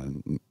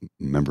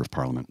member of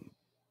parliament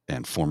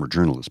and former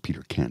journalist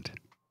Peter Kent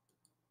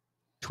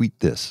tweet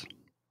this,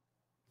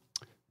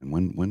 and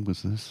when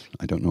was this?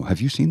 I don't know.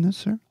 Have you seen this,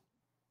 sir?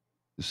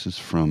 This is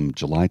from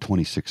July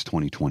 26,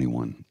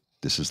 2021.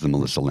 This is the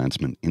Melissa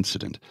Landsman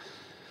incident.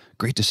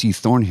 Great to see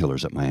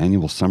Thornhillers at my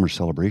annual summer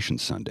celebration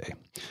Sunday.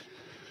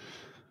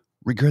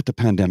 Regret the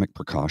pandemic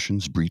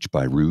precautions breached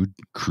by rude,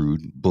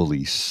 crude,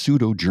 bully,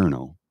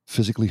 pseudo-journo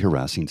physically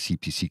harassing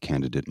CPC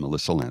candidate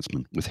Melissa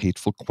Landsman with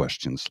hateful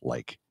questions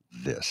like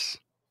this.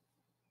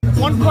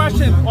 One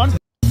question, Mr.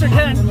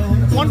 Kent.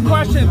 One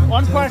question.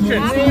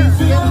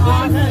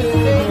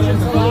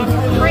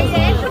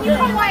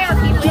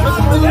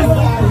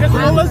 Is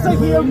Melissa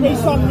here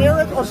based on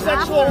merit or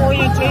sexual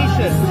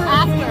orientation?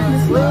 After.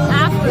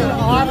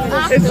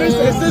 Is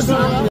this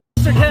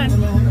Mr. Kent?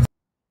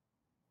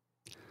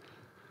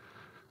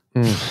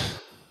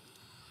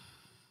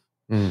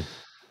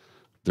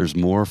 There's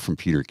more from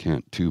Peter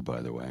Kent, too, by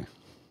the way.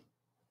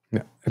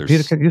 Yeah.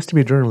 Peter Kent used to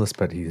be a journalist,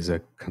 but he's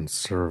a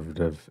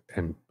conservative,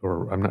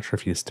 or I'm not sure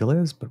if he still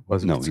is, but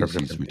was a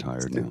conservative. He's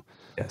retired now.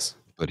 Yes.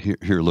 But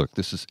here, look,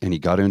 and he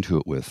got into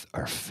it with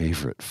our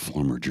favorite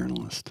former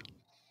journalist.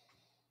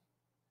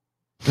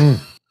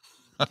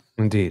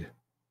 Indeed.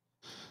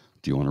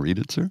 Do you want to read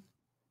it, sir?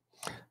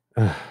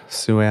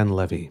 Sue Ann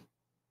Levy,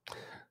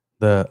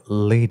 the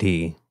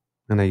lady,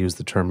 and I use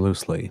the term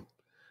loosely,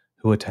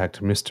 who attacked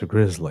Mr.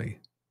 Grizzly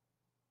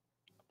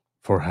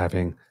for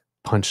having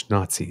punched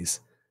Nazis,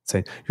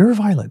 saying, "You're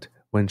violent,"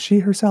 when she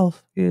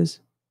herself is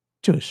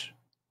Jewish.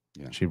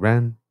 Yeah. She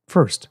ran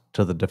first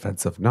to the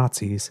defense of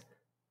Nazis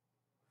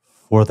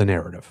for the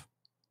narrative.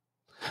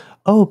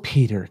 Oh,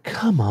 Peter,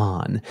 come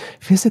on.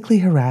 Physically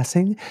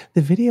harassing?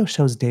 The video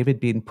shows David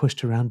being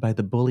pushed around by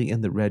the bully in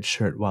the red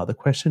shirt. While the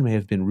question may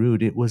have been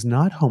rude, it was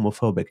not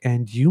homophobic,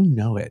 and you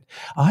know it.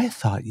 I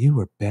thought you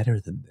were better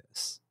than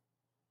this.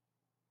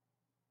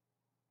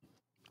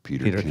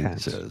 Peter Kent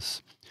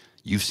says,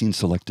 "You've seen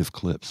selective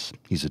clips.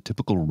 He's a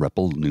typical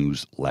Rebel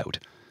News lout.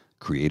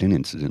 Create an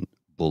incident,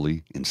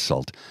 bully,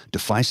 insult,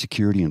 defy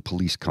security and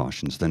police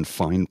cautions, then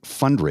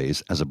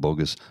fundraise as a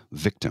bogus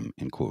victim,"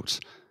 in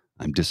quotes.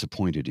 "I'm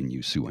disappointed in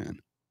you, Sue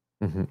Ann."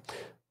 Mm-hmm.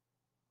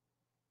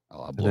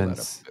 I'll blow that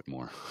up a bit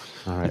more.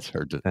 All right. It's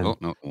hard to... Then,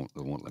 no, it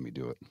won't let me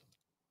do it.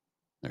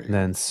 There you go.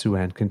 Then Sue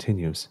Ann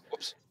continues.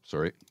 Whoops,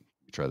 sorry.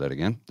 Try that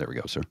again. There we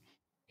go, sir.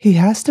 "He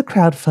has to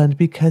crowdfund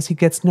because he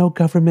gets no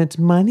government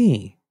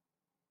money."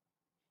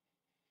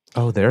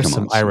 Oh, there's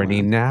some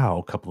irony now,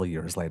 a couple of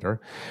years later.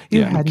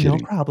 You had no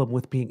problem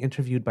with being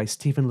interviewed by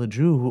Stephen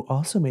LeDrew, who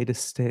also made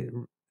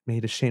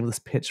a shameless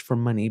pitch for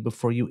money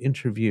before you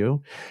interview.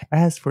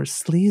 As for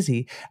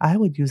sleazy, I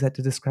would use that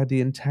to describe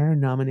the entire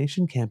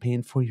nomination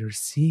campaign for your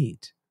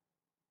seat.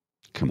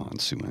 Come on,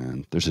 Sue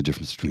Ann. There's a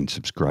difference between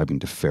subscribing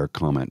to fair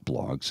comment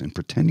blogs and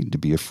pretending to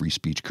be a free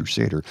speech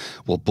crusader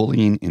while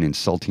bullying and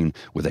insulting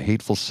with a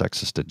hateful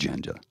sexist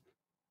agenda.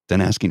 Then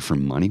asking for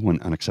money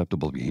when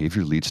unacceptable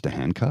behavior leads to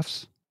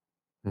handcuffs?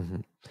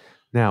 Mm-hmm.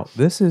 Now,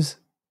 this is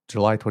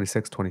July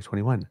 26,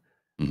 2021.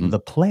 Mm-hmm.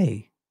 The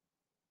play,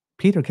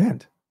 Peter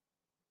Kent,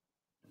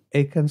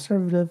 a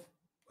conservative,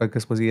 I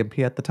guess, was he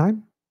MP at the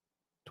time?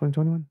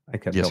 2021? I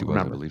can't remember.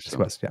 I believe so.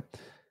 He was, yeah.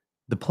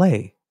 The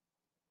play,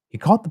 he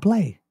called the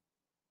play,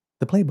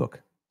 the Playbook.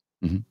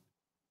 Mm-hmm.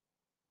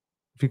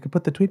 If you could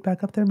put the tweet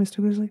back up there, Mr.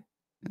 Grizzly.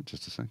 Yeah,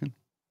 just a second.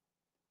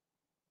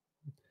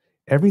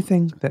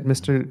 Everything that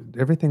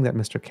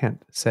Mr.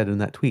 Kent said in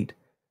that tweet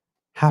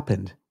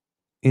happened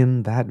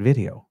in that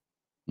video.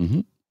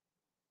 Mm-hmm.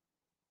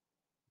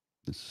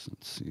 Let's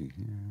see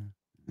here.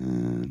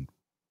 And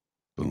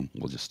boom,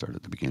 we'll just start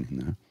at the beginning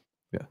there.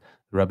 Yeah.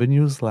 Rebel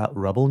News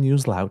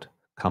lout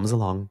comes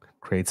along,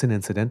 creates an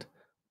incident,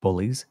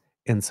 bullies,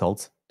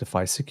 insults,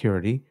 defies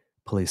security,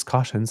 police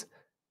cautions,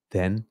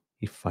 then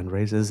he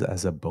fundraises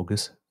as a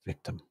bogus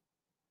victim.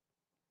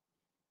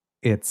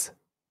 It's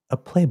a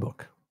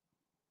playbook.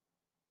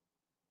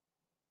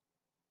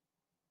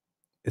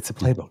 It's a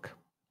playbook.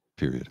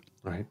 Period.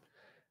 Right?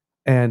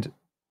 And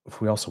if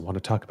we also want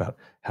to talk about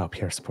how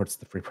Pierre supports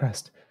the free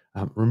press,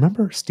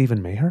 remember Stephen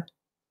Maher?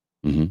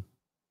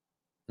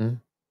 Mm-hmm.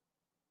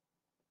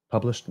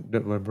 Published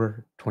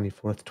November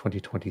 24th,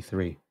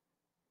 2023.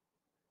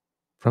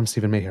 From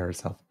Stephen Maher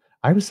herself.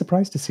 "I was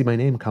surprised to see my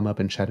name come up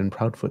in Shadon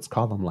Proudfoot's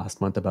column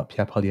last month about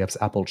Pierre Poilievre's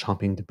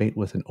apple-chomping debate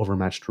with an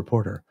overmatched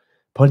reporter.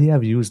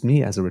 Poilievre used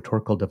me as a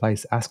rhetorical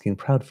device, asking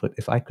Proudfoot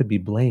if I could be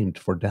blamed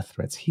for death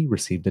threats he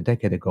received a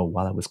decade ago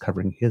while I was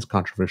covering his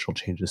controversial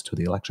changes to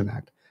the Election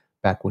Act,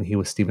 back when he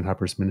was Stephen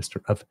Harper's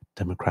Minister of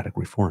Democratic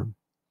Reform."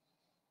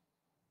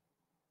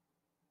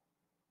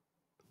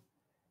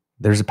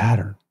 There's a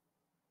pattern.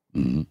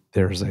 Mm-hmm.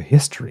 There's a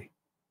history.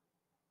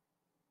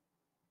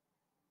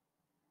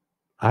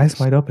 Eyes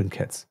wide open,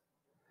 kids.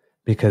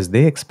 Because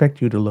they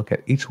expect you to look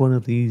at each one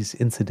of these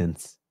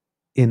incidents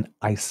in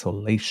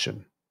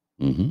isolation.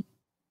 Mm-hmm.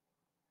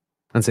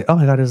 And say, "Oh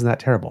my God, isn't that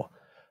terrible?"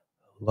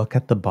 Look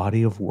at the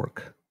body of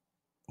work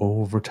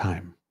over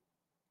time.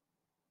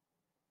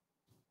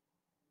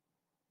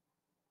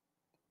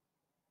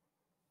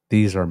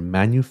 These are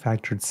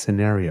manufactured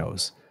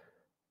scenarios,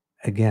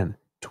 again,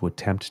 to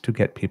attempt to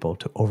get people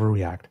to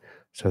overreact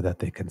so that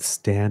they can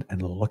stand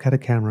and look at a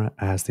camera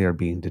as they are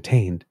being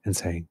detained and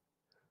saying,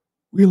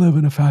 "We live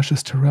in a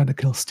fascist,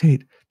 tyrannical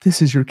state.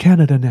 This is your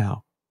Canada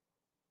now.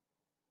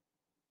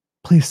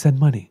 Please send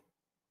money."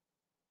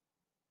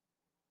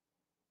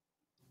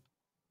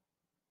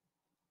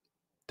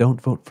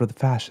 Don't vote for the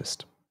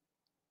fascist.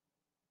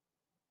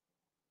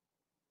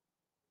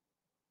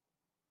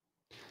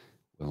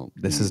 Well,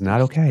 this is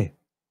not okay.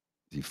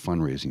 The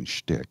fundraising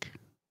shtick,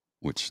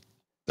 which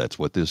that's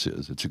what this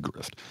is. It's a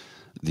grift.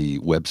 The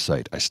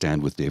website, I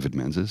Stand With David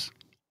Menzies,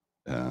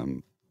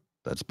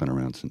 that's been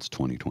around since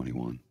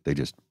 2021. They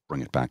just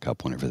bring it back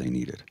up whenever they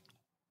need it.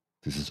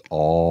 This is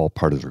all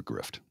part of their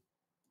grift.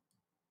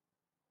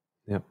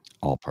 Yep.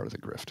 All part of the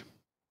grift.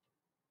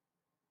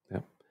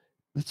 Yep.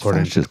 It's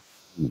fascist.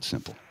 It's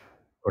simple.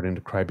 According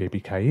to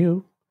Crybaby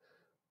Caillou,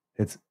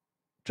 it's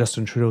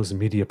Justin Trudeau's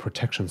media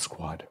protection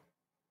squad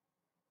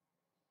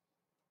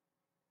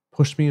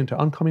pushed me into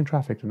oncoming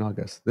traffic in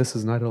August. This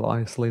is not an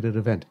isolated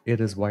event.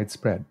 It is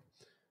widespread.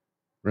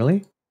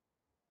 Really?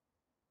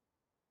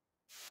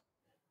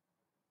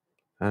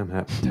 I'm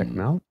at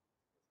technology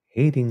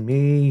hating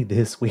me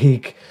this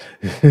week.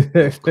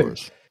 Of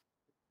course.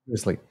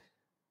 Seriously.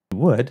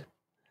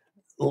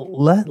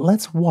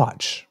 Let's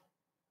watch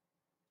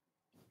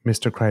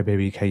Mr.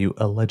 Crybaby Caillou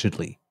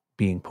allegedly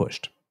being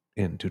pushed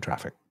into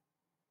traffic.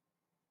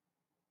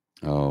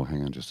 Oh,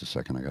 hang on just a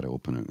second. I got to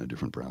open it in a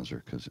different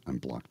browser because I'm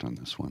blocked on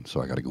this one.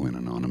 So I got to go in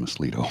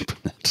anonymously to open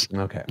it.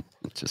 Okay.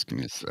 Just give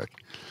me a sec.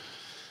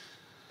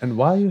 And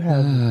while you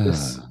have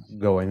this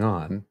going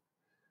on,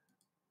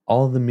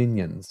 all the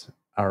minions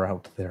are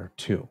out there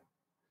too.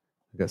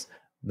 Because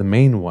the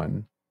main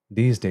one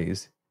these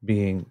days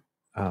being,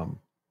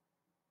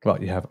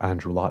 you have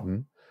Andrew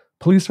Lawton.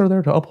 Police are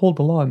there to uphold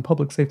the law and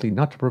public safety,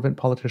 not to prevent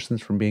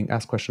politicians from being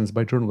asked questions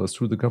by journalists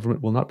who the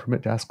government will not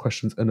permit to ask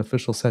questions in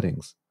official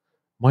settings.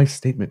 My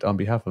statement on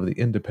behalf of the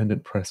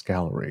Independent Press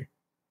Gallery.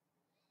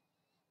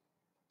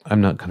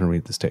 I'm not going to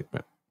read the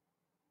statement.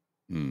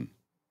 I'm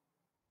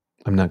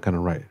not going to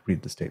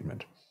read the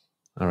statement.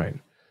 All right.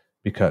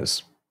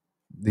 Because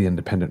the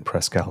Independent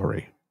Press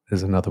Gallery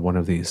is another one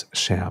of these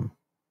sham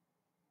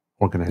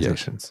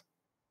organizations.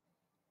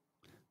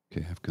 Yes.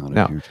 Okay, I've got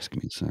it here. Just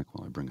give me a sec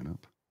while I bring it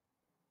up.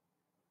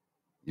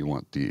 You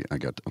want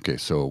okay,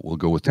 so we'll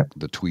go with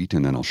the tweet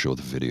and then I'll show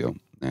the video.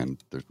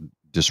 And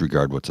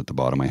disregard what's at the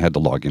bottom. I had to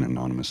log in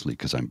anonymously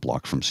because I'm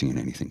blocked from seeing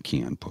anything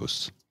Kean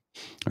posts.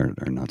 Or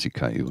Nazi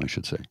Caillou, I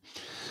should say.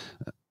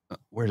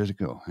 Where did it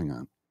go? Hang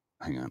on.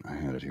 I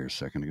had it here a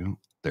second ago.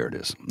 There it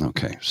is.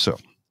 Okay, so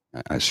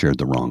I shared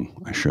the wrong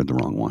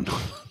one.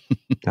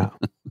 Yeah.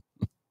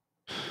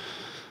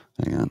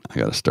 Hang on. I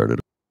got to start it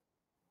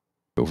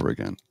over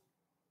again.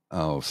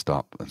 Oh,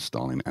 stop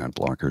installing ad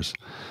blockers.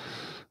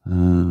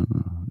 Where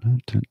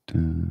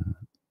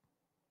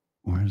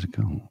does it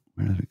go?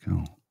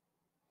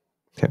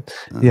 Okay.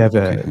 You have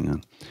hang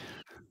on.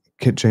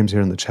 Kit James here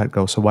in the chat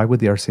go, so why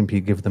would the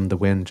RCMP give them the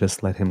win?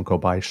 Just let him go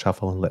by,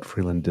 shuffle, and let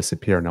Freeland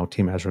disappear. Now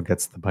Team Ezra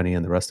gets the money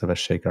and the rest of us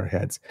shake our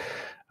heads.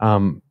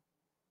 I'm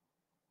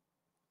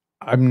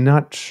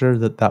not sure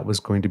that was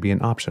going to be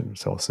an option.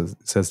 So it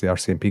says the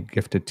RCMP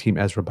gifted Team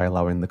Ezra by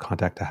allowing the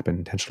contact to happen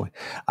intentionally.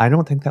 I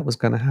don't think that was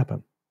going to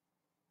happen.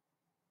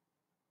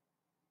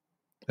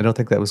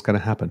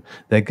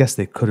 I guess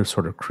they could have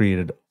sort of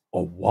created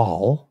a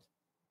wall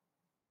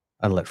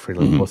and let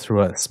Freeland go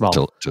through a small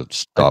to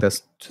stop like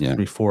this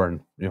before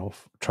and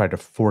try to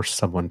force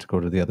someone to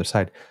go to the other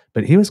side.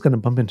 But he was going to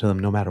bump into them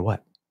no matter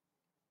what.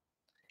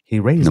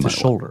 He raised his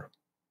shoulder.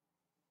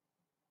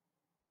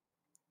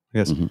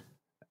 Yes.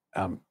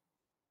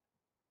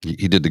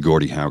 He did the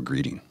Gordie Howe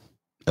greeting,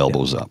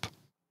 elbows up.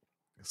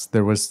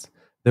 There was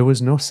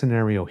no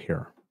scenario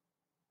here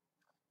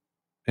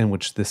in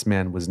which this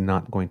man was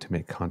not going to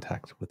make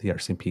contact with the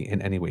RCMP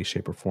in any way,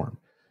 shape, or form.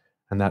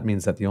 And that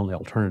means that the only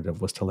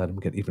alternative was to let him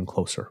get even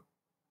closer.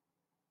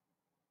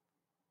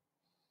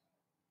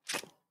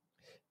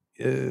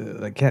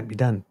 That can't be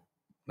done.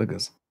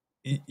 Because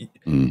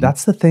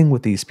that's the thing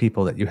with these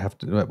people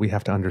that we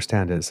have to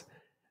understand is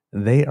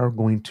they are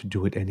going to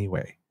do it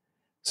anyway.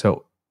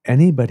 So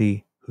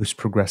anybody who's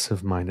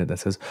progressive minded that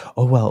says,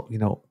 oh, well,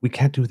 we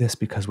can't do this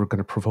because we're going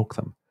to provoke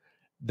them.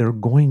 They're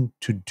going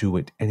to do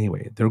it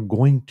anyway. They're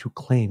going to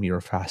claim you're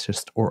a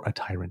fascist or a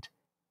tyrant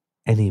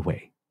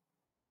anyway.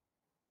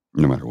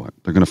 No matter what,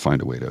 they're going to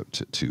find a way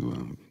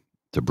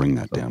to bring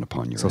that down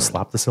upon your head.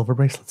 Slap the silver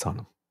bracelets on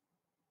them.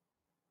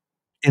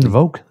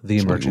 Invoke the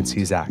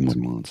Emergencies Act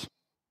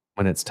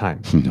when it's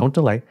time. Don't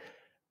delay.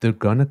 They're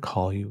going to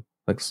call you.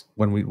 Like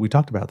when we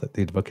talked about that,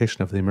 the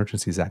invocation of the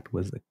Emergencies Act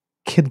was the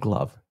kid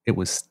glove. It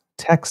was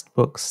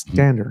textbook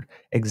standard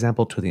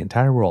example to the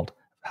entire world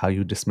how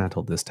you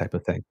dismantled this type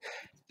of thing.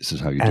 This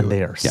is how you do it. And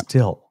they are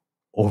still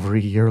over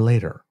a year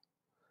later.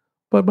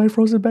 But my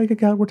frozen bank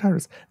account, we're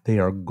tired. They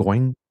are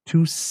going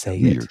to say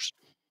it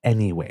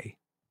anyway.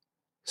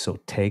 So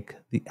take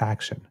the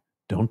action.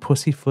 Don't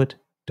pussyfoot.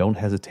 Don't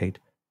hesitate.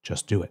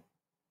 Just do it.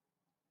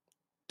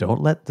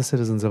 Don't let the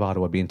citizens of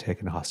Ottawa being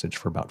taken hostage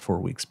for about 4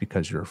 weeks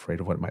because you're afraid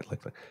of what it might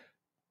look like.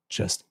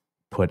 Just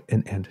put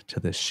an end to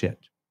this shit.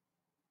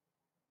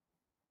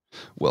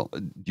 Well,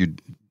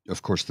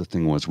 of course, the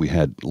thing was we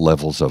had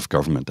levels of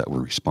government that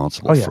were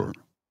responsible for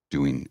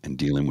doing and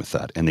dealing with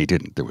that. And they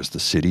didn't. There was the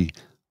city,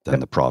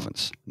 then the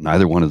province.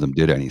 Neither one of them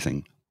did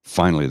anything.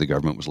 Finally, the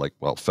government was like,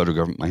 well, federal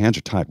government, my hands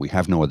are tied. We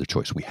have no other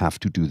choice. We have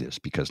to do this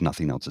because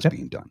nothing else is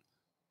being done.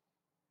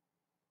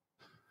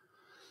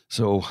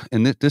 So,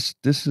 and this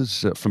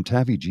is from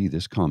Tavi G,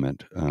 this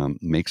comment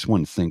makes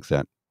one think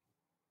that,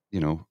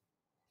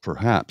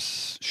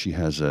 perhaps she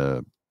has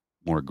a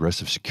more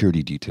aggressive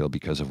security detail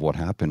because of what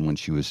happened when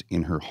she was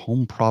in her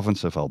home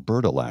province of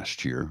Alberta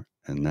last year,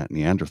 and that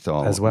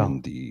Neanderthal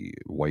in the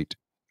white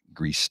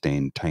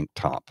grease-stained tank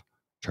top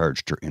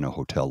charged her in a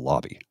hotel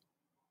lobby.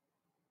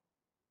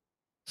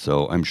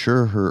 So I'm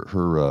sure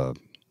her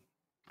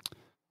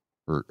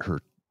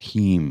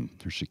team,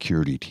 their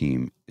security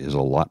team, is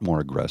a lot more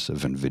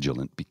aggressive and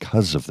vigilant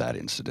because of that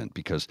incident,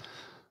 because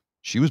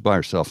she was by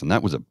herself, and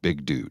that was a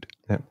big dude.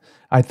 Yeah.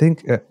 I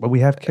think, but we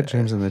have Kit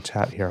James in the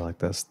chat here like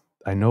this.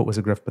 I know it was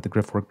a grift, but the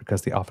grift worked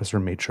because the officer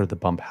made sure the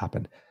bump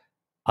happened.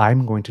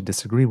 I'm going to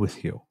disagree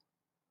with you.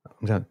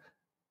 The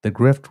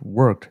grift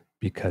worked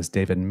because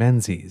David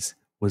Menzies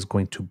was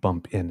going to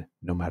bump in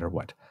no matter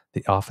what.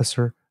 The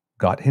officer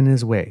got in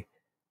his way.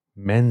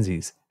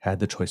 Menzies had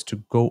the choice to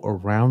go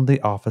around the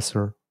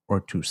officer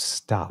or to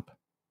stop.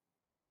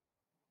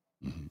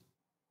 Mm-hmm.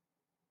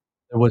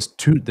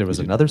 There was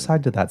another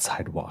side to that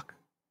sidewalk.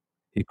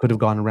 He could have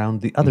gone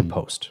around the other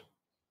post.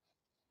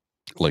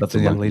 Like the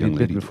young lady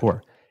did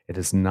before. It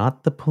is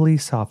not the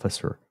police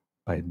officer,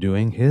 by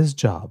doing his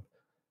job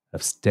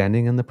of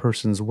standing in the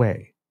person's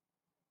way,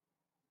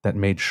 that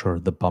made sure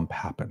the bump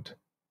happened.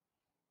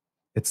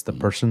 It's the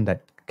person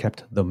that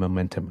kept the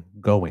momentum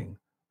going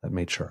that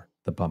made sure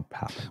the bump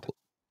happened.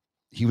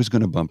 He was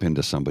going to bump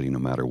into somebody no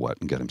matter what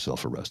and get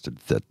himself arrested.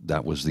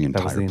 That was the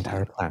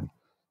entire plan.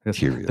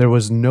 Period. There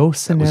was no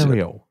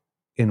scenario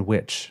in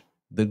which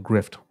the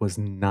grift was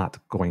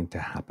not going to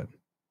happen.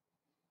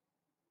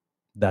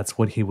 That's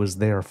what he was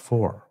there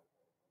for.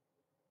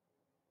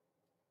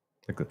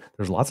 Like,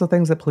 there's lots of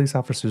things that police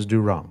officers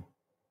do wrong.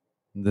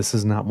 This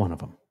is not one of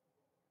them.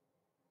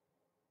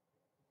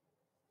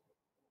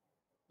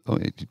 Oh,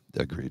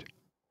 agreed.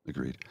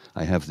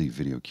 I have the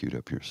video queued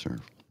up here, sir,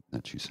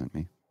 that you sent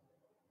me.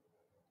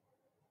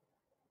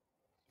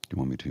 Do you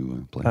want me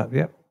to play?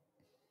 Yep.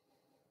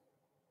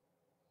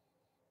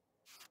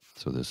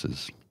 So this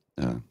is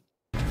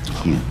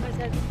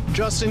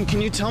Justin,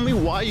 can you tell me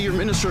why your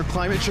Minister of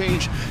Climate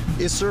Change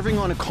is serving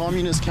on a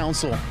communist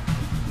council?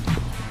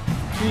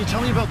 Can you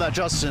tell me about that,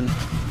 Justin?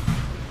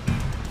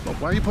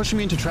 Why are you pushing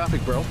me into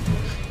traffic, bro?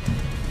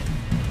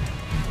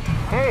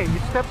 Hey, you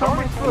stepped on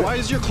my foot. Why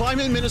is your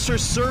climate minister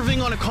serving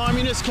on a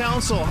communist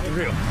council?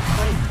 Real.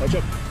 Watch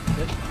up.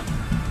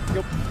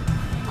 Yep.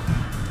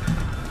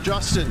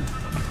 Justin.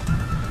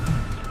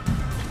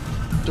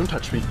 Don't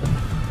touch me.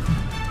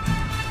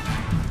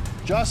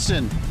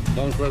 Justin.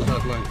 Don't cross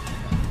that line.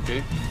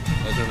 Okay?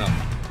 That's enough.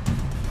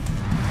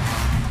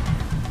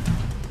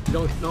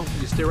 No,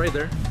 you stay right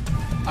there.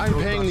 I'm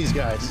paying these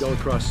guys. You don't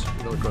cross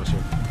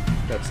here.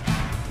 That's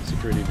the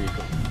security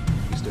vehicle.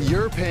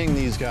 You're paying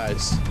these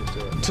guys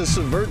to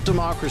subvert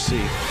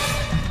democracy,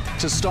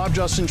 to stop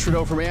Justin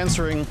Trudeau from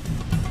answering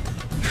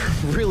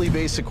really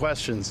basic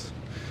questions.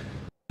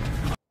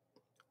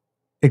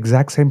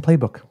 Exact same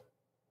playbook.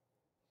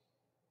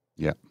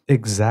 Yeah.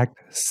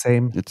 Exact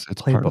same It's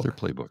playbook. part of their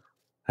playbook.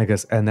 I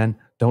guess. And then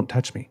don't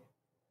touch me.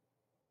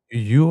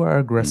 You are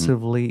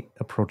aggressively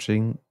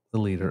approaching the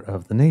leader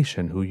of the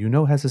nation, who you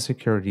know has a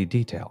security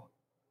detail.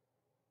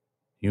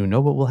 You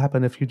know what will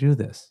happen if you do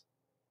this.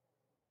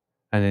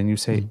 And then you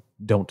say,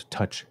 don't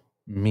touch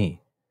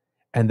me.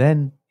 And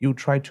then you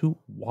try to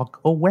walk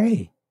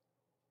away.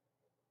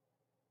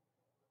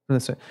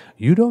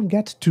 You don't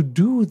get to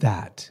do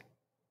that.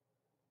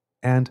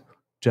 And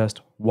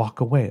just walk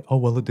away. Oh,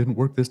 well, it didn't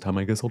work this time.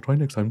 I guess I'll try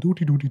next time.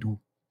 Doo-dee-doo-dee-doo.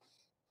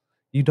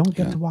 You don't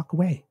get to walk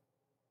away.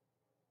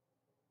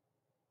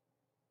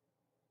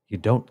 You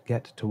don't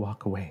get to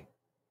walk away.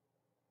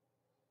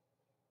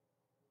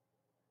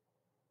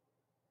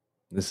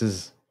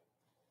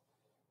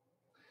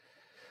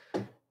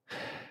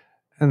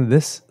 And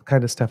this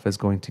kind of stuff is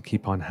going to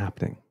keep on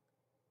happening.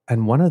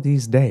 And one of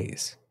these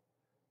days,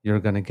 you're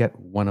going to get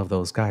one of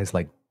those guys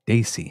like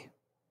Daisy,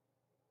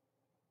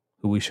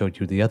 who we showed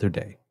you the other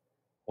day,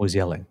 was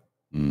yelling.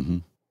 Mm-hmm.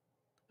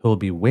 Who will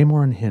be way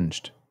more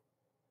unhinged.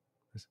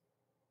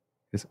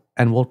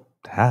 And will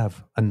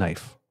have a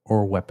knife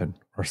or a weapon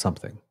or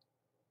something.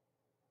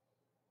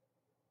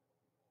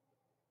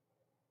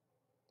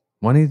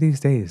 One of these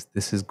days,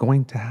 this is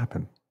going to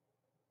happen.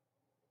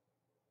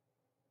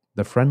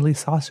 The friendly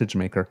sausage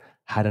maker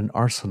had an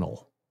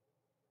arsenal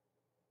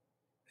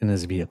in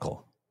his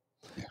vehicle,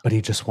 but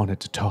he just wanted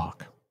to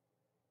talk.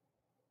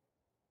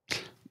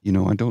 You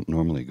know, I don't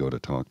normally go to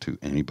talk to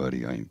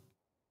anybody I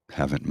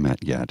haven't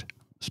met yet,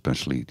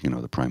 especially,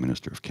 the Prime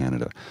Minister of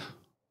Canada,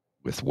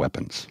 with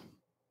weapons.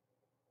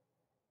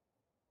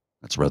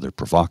 That's rather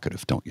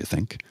provocative, don't you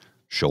think?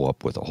 Show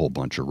up with a whole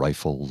bunch of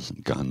rifles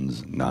and guns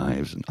and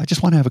knives, and I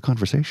just want to have a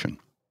conversation.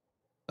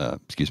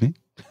 Excuse me?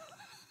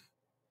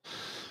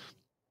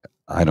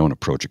 I don't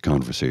approach a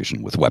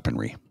conversation with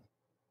weaponry.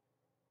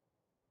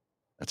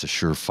 That's a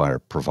surefire,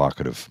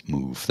 provocative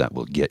move that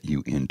will get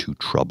you into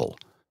trouble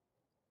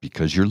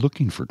because you're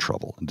looking for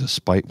trouble. And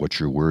despite what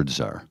your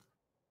words are,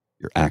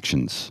 your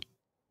actions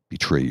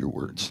betray your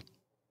words.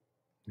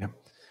 Yeah.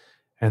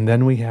 And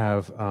then we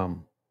have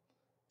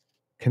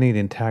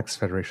Canadian Tax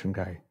Federation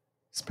guy,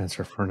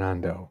 Spencer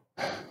Fernando,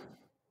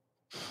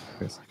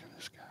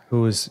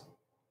 who is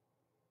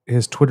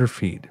his Twitter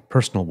feed,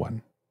 personal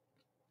one,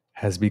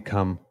 has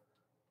become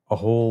a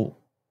whole,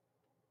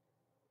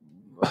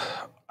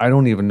 I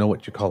don't even know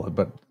what you call it,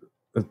 but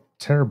a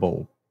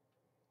terrible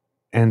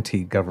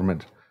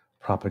anti-government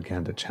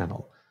propaganda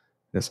channel.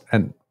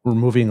 And we're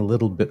moving a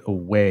little bit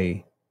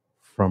away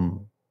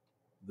from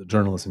the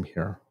journalism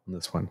here on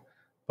this one.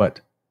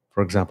 But,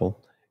 for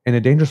example, in a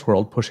dangerous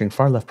world, pushing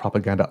far-left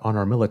propaganda on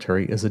our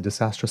military is a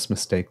disastrous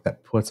mistake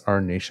that puts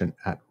our nation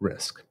at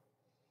risk.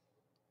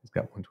 He's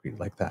got one tweet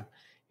like that.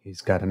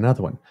 He's got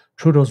another one.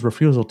 Trudeau's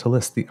refusal to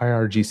list the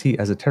IRGC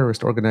as a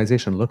terrorist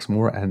organization looks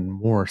more and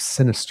more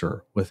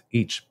sinister with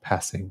each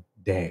passing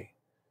day.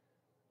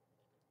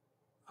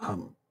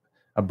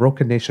 A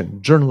broken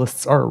nation.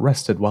 Journalists are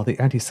arrested while the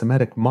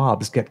anti-Semitic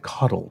mobs get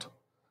coddled.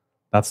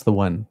 That's the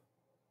one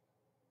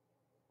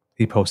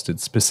he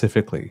posted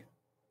specifically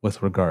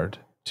with regard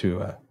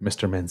to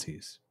Mr.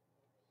 Menzies.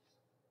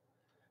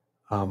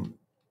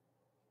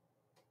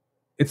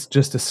 It's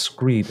just a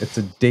screed. It's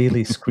a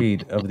daily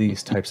screed of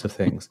these types of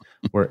things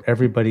where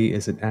everybody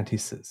is an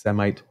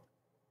anti-Semite.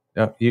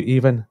 You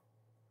even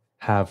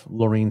have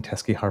Laureen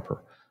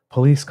Teskey-Harper.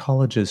 Police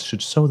colleges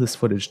should show this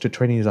footage to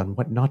trainees on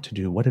what not to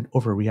do, what an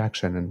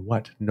overreaction, and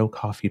what no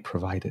coffee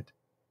provided.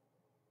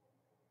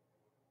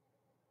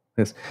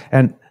 Yes.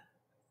 And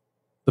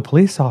the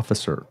police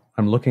officer,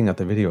 I'm looking at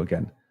the video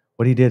again,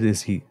 what he did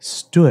is he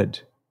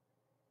stood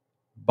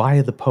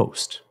by the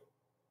post,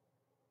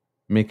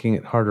 making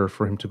it harder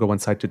for him to go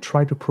inside to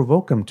try to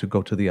provoke him to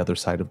go to the other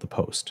side of the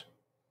post.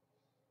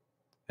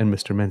 And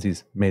Mr.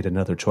 Menzies made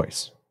another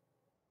choice.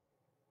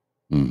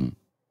 Mm-hmm.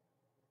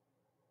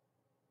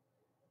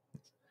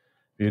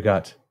 You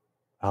got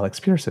Alex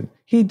Pearson.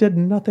 He did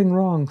nothing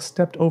wrong,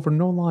 stepped over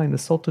no line,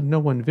 assaulted no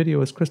one. Video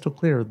is crystal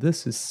clear.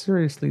 This is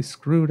seriously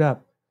screwed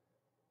up.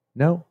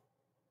 No.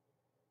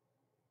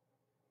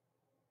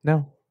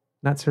 No,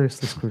 not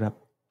seriously screwed up.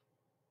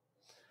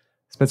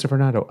 Spencer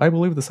Fernando. I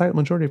believe the silent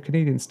majority of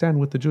Canadians stand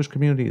with the Jewish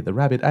community. The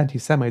rabid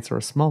anti-Semites are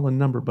small in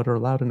number but are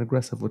loud and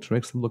aggressive, which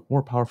makes them look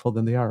more powerful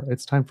than they are.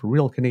 It's time for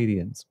real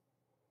Canadians.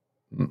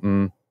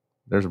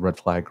 There's a red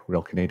flag,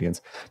 real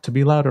Canadians. To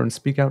be louder and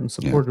speak out in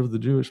support of the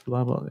Jewish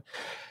blah, blah.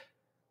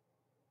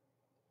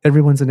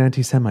 Everyone's an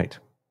anti-Semite.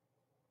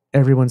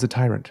 Everyone's a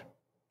tyrant.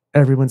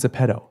 Everyone's a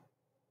pedo.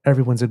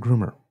 Everyone's a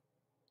groomer.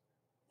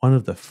 One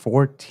of the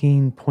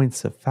 14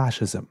 points of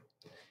fascism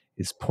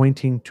is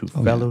pointing to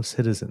fellow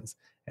citizens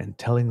and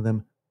telling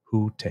them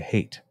who to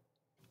hate.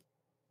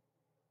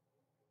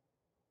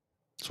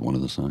 It's one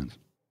of the signs.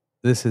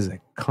 This is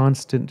a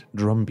constant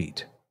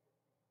drumbeat.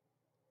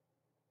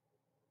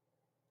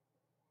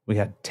 We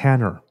had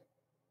Tanner,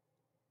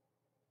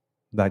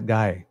 that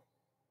guy.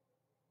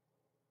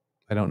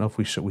 I don't know if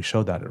we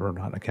showed that or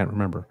not. I can't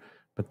remember.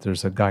 But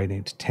there's a guy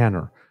named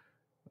Tanner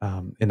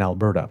in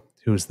Alberta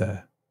who's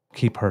the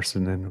key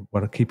person and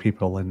one of the key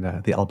people in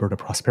the Alberta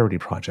Prosperity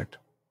Project,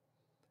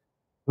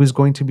 who's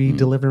going to be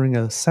delivering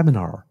a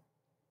seminar.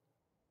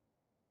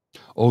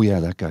 Oh,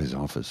 yeah, that guy's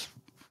office.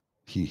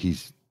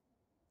 He's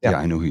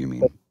I know who you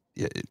mean.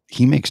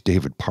 He makes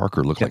David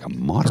Parker look like a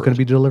moderate. He's going to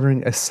be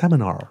delivering a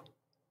seminar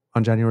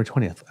on January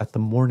 20th at the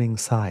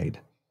Morningside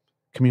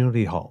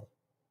Community Hall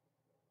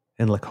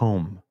in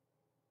Lacombe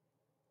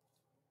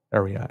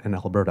area in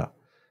Alberta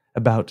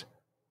about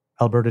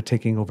Alberta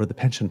taking over the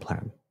pension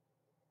plan.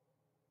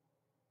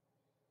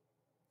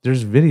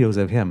 There's videos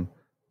of him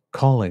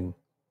calling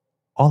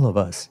all of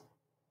us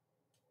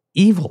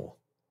evil.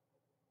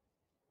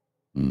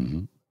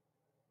 Mm-hmm.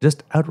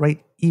 Just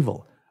outright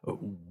evil.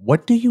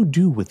 What do you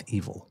do with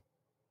evil?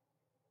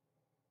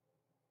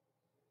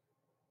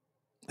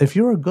 If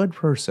you're a good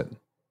person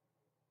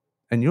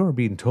and you're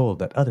being told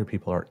that other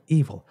people are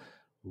evil,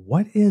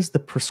 what is the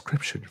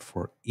prescription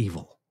for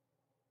evil?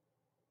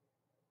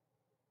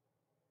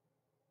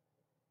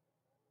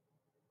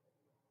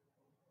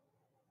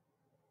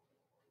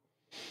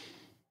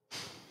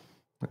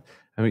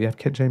 I mean, you have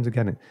Kit James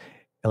again.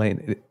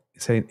 Elaine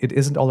saying, it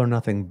isn't all or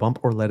nothing, bump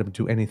or let him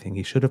do anything.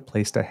 He should have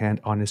placed a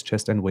hand on his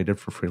chest and waited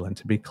for Freeland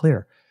to be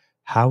clear.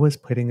 How is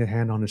putting a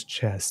hand on his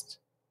chest?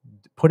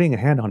 Putting a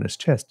hand on his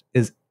chest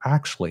is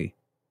actually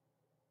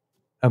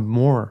a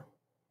more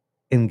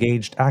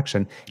engaged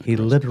action. He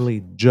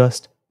literally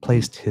just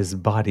placed his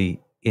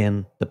body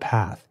in the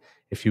path.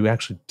 If you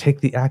actually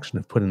take the action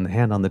of putting the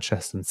hand on the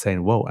chest and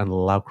saying, whoa, and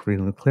allow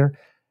Freeland to clear,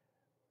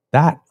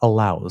 that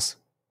allows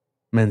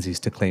Menzies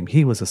to claim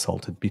he was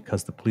assaulted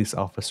because the police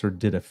officer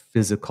did a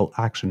physical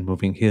action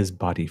moving his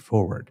body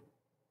forward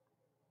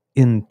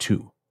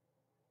into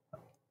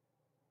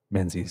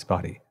Menzies'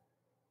 body.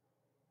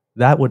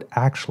 That would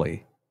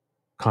actually,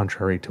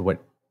 contrary to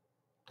what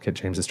Kit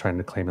James is trying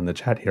to claim in the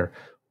chat here,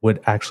 would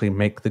actually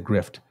make the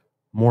grift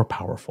more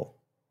powerful.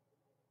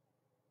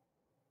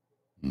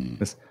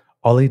 Because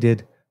all he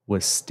did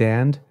was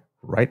stand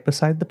right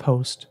beside the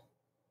post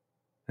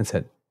and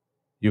said,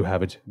 you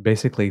have it,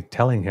 basically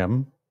telling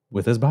him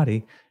with his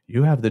body,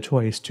 you have the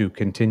choice to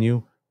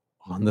continue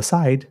on the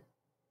side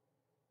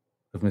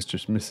of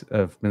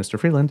Minister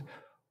Freeland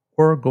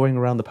or going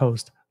around the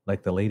post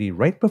like the lady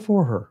right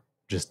before her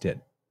just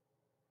did.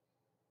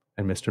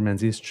 And Mr.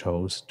 Menzies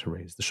chose to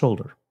raise the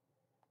shoulder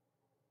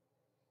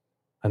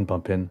and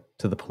bump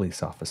into the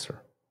police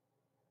officer.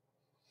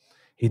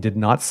 He did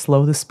not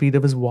slow the speed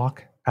of his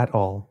walk at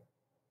all.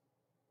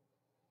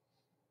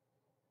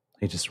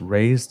 He just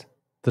raised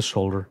the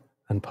shoulder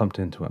and pumped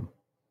into him.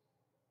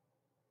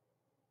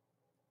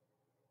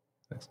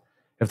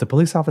 If the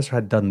police officer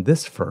had done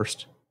this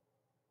first,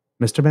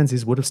 Mr.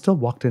 Menzies would have still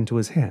walked into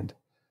his hand.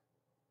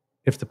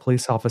 If the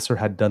police officer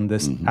had done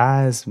this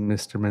as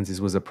Mr.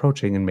 Menzies was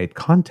approaching and made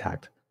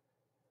contact,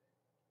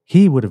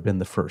 he would have been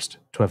the first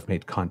to have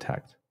made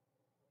contact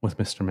with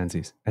Mr.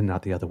 Menzies and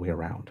not the other way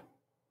around.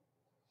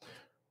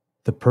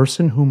 The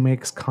person who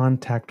makes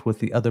contact with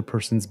the other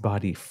person's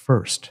body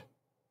first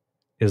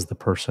is the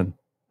person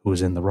who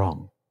is in the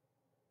wrong.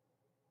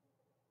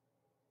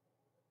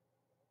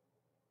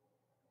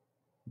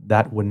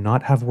 That would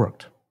not have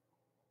worked.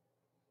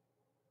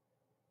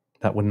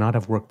 That would not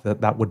have worked.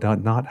 That would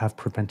not have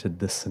prevented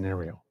this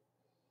scenario.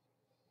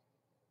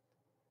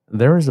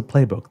 There is a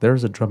playbook. There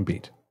is a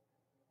drumbeat.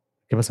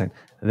 Give a sign.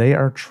 They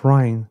are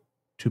trying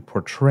to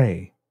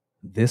portray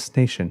this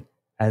nation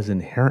as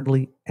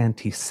inherently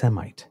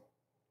anti-Semite,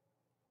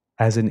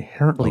 as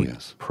inherently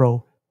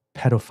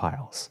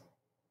pro-pedophiles,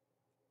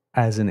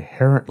 as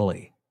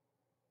inherently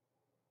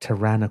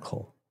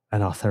tyrannical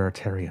and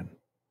authoritarian.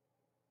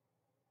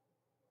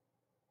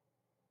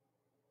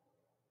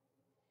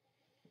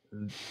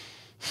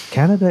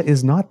 Canada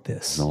is not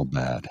this. It's all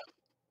bad.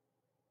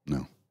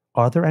 No.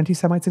 Are there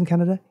anti-Semites in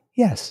Canada?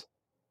 Yes.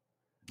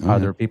 Oh, Are yeah.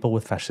 there people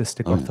with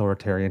fascistic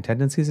authoritarian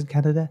tendencies in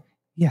Canada?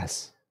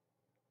 Yes.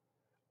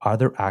 Are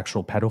there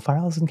actual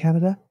pedophiles in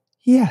Canada?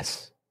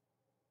 Yes.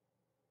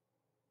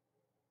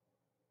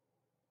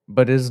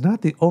 But it is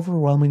not the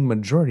overwhelming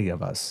majority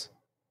of us.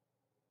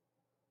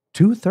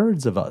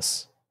 2/3 of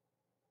us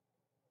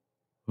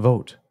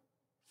vote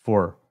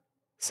for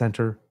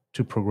center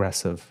to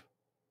progressive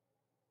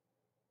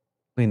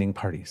leaning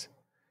parties.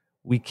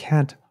 We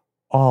can't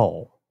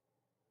all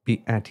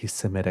be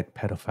anti-Semitic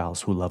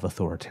pedophiles who love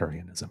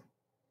authoritarianism.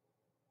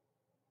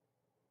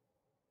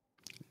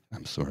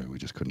 I'm sorry, we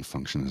just couldn't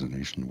function as a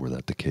nation were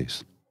that the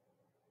case.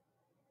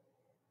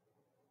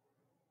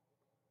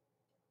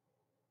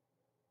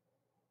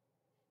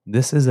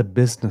 This is a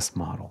business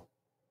model.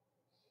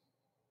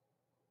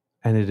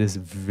 And it is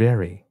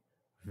very,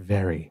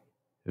 very,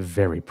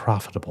 very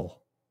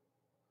profitable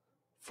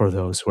for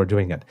those who are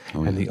doing it.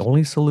 And the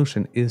only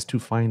solution is to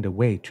find a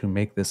way to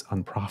make this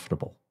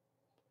unprofitable,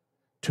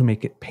 to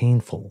make it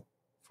painful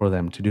for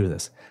them to do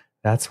this.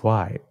 That's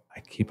why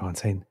I keep on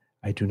saying,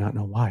 I do not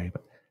know why,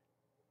 but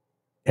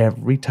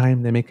every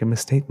time they make a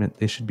misstatement,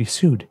 they should be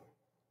sued.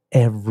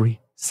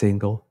 Every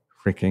single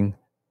freaking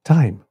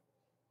time.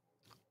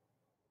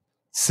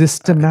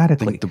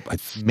 Systematically,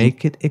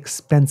 make it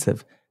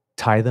expensive.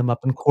 Tie them up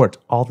in court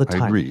all the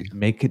time. I agree.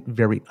 Make it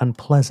very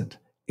unpleasant.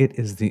 It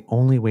is the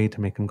only way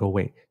to make them go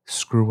away.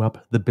 Screw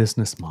up the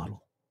business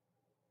model.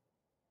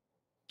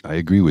 I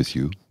agree with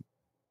you.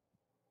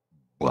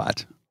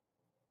 But,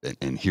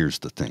 and here's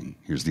the thing,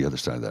 here's the other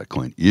side of that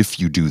coin. If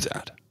you do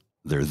that,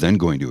 they're then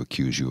going to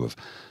accuse you of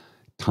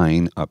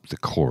tying up the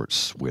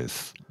courts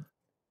with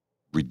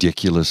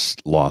ridiculous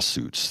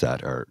lawsuits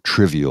that are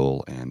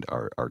trivial and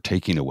are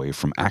taking away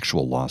from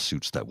actual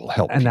lawsuits that will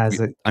help. And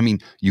I mean,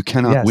 you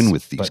cannot win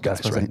with these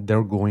guys, right?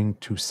 They're going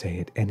to say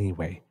it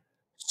anyway.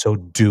 So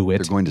do it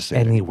They're going to say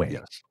anyway. it,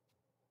 yes.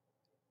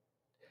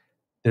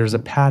 There's a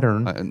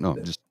pattern. No,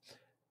 just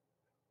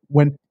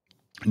when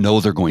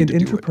they're going to do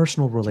it. In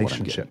interpersonal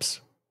relationships,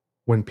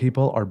 when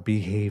people are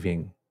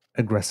behaving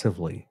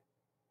aggressively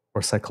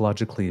or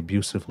psychologically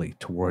abusively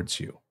towards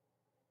you,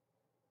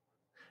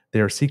 they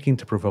are seeking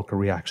to provoke a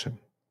reaction.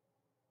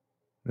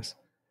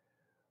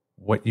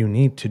 What you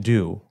need to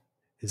do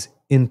is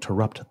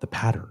interrupt the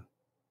pattern.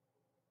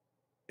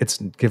 It's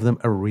give them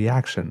a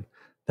reaction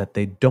that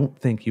they don't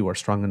think you are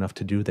strong enough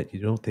to do, that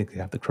you don't think they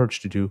have the courage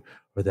to do,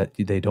 or that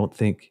they don't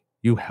think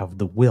you have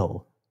the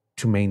will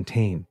to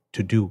maintain,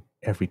 to do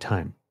every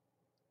time.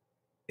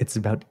 It's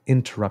about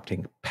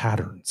interrupting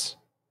patterns.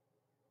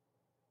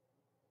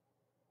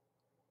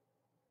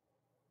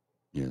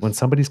 Yes. When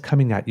somebody's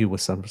coming at you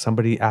with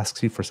somebody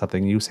asks you for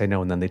something, you say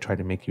no, and then they try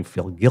to make you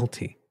feel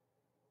guilty.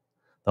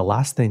 The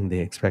last thing they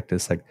expect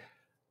is like,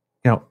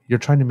 you're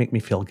trying to make me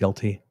feel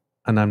guilty,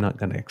 and I'm not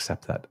going to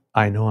accept that.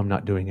 I know I'm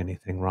not doing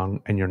anything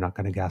wrong, and you're not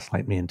going to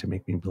gaslight me and to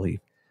make me believe.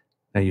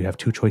 Now you have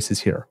two choices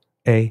here,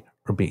 A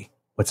or B.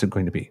 What's it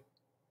going to be?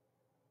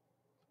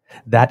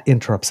 That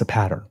interrupts a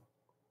pattern.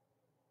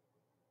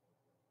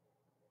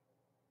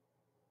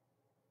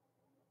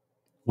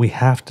 We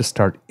have to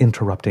start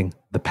interrupting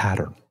the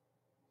pattern.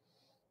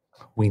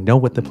 We know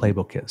what the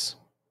playbook is.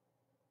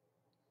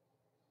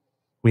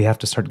 We have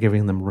to start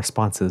giving them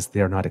responses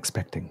they are not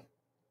expecting.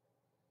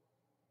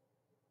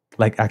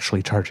 Like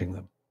actually charging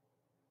them.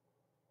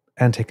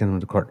 And taking them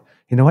to court.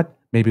 You know what?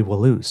 Maybe we'll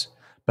lose.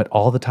 But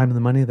all the time and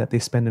the money that they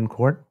spend in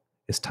court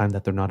is time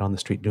that they're not on the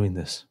street doing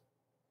this.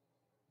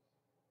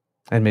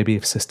 And maybe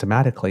if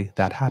systematically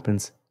that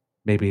happens,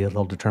 maybe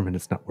they'll determine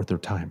it's not worth their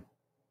time.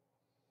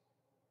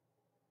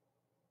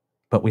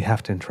 But we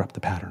have to interrupt the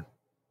pattern.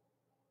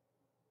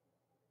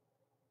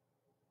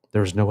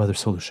 There's no other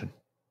solution.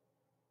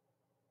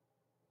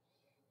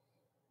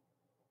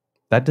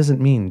 That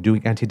doesn't mean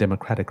doing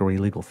anti-democratic or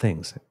illegal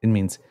things. It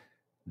means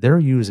they're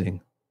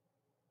using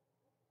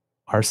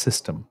our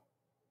system,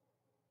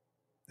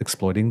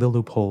 exploiting the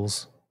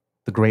loopholes,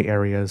 the gray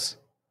areas,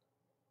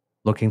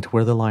 looking to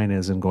where the line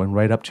is and going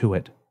right up to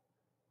it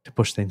to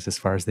push things as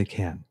far as they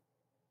can.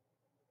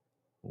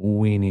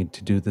 We need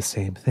to do the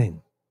same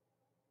thing.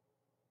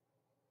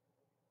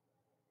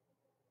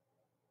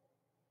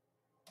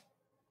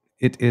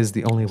 It is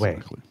the only way.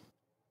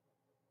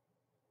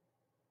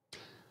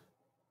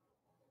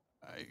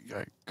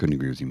 I couldn't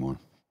agree with you more.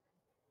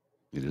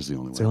 It is the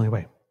only way. It's the only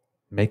way.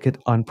 Make it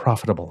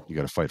unprofitable. You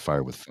got to fight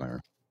fire with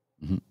fire.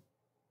 Mm-hmm.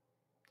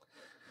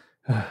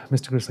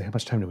 Mr. Grizzly, how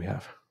much time do we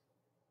have?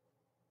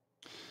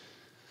 A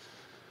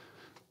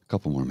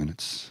couple more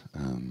minutes.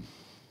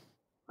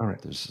 All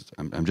right.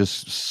 I'm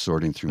just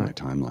sorting through my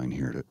timeline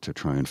here to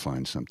try and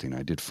find something.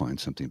 I did find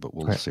something, but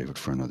we'll save it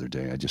for another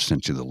day. I just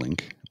sent you the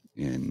link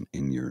I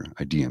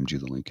DM'd you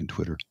the link in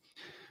Twitter.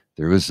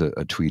 There was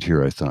a tweet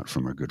here I thought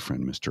from our good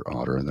friend Mr.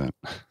 Otter that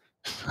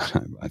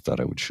I thought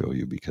I would show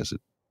you because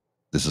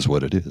this is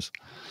what it is.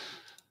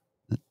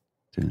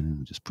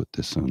 Just put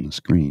this on the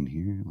screen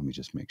here. Let me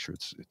just make sure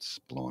it's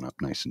blowing up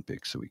nice and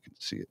big so we can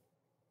see it.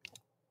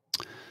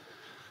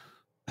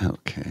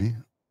 Okay.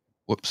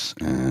 Whoops.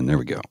 And there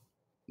we go.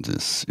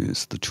 This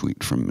is the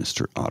tweet from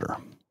Mr. Otter.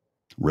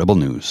 Rebel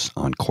News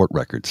on court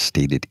records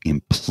stated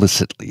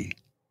implicitly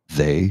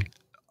they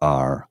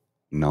are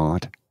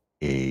not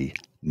a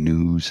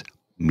news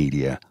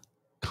media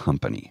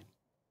company.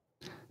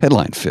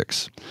 Headline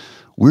fix.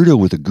 Weirdo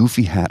with a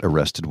goofy hat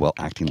arrested while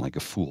acting like a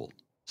fool.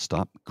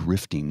 Stop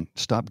grifting.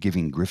 Stop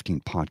giving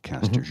grifting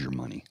podcasters your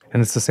money.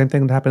 And it's the same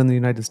thing that happened in the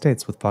United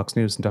States with Fox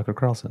News and Tucker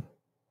Carlson.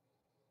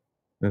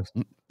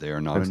 They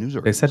are not a news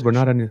organization. They said we're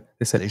not a news.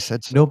 They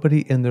said so.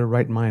 Nobody in their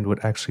right mind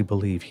would actually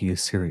believe he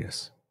is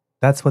serious.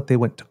 That's what they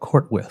went to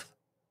court with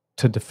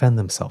to defend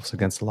themselves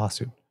against the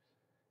lawsuit.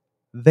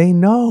 They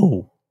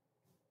know.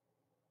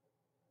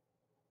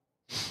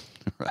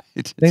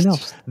 Right. They know.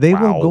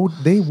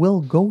 They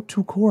will go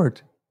to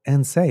court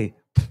and say,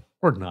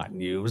 we're not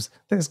news.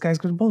 This guy's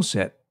going to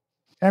bullshit.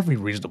 Every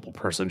reasonable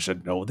person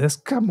should know this.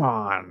 Come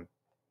on.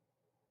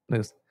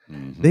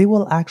 They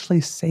will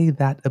actually say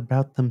that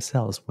about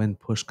themselves when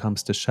push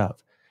comes to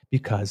shove,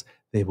 because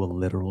they will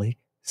literally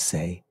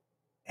say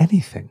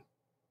anything.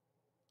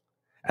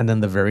 And then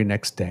the very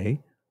next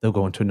day, they'll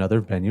go into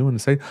another venue and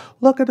say,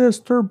 look at us,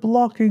 they're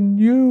blocking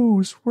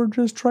news. We're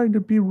just trying to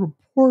be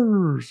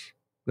reporters.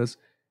 Because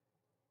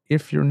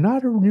if you're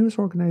not a news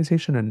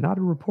organization and not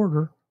a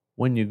reporter,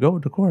 when you go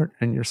to court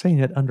and you're saying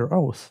it under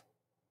oath,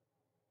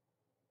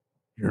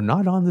 you're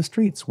not on the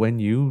streets when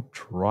you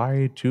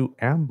try to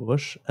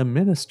ambush a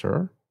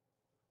minister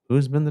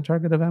who's been the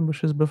target of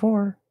ambushes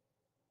before.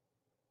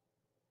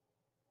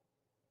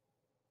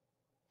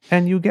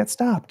 And you get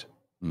stopped.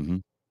 Mm-hmm.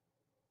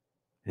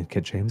 And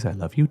Kid James, I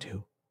love you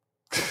too.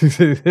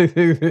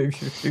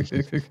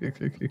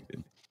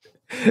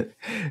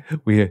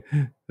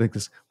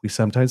 We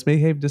sometimes may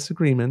have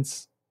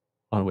disagreements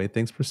on the way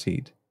things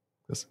proceed,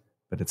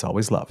 but it's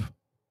always love.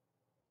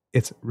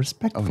 It's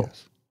respectful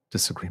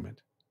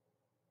disagreement.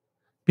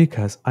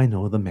 Because I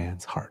know the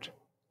man's heart.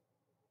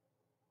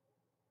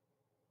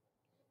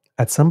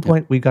 At some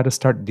point, we got to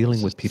start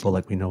dealing with people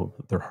like we know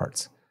their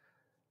hearts.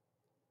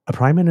 A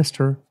prime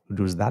minister who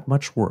does that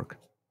much work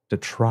to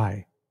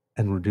try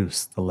and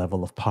reduce the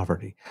level of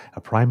poverty.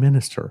 A prime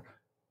minister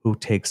who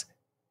takes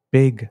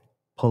big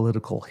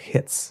political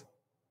hits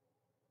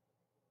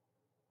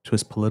to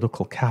his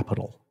political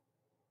capital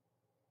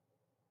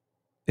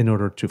in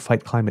order to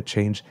fight climate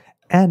change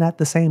and at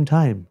the same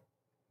time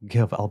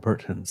give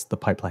Albertans the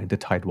pipeline to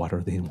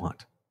Tidewater they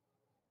want.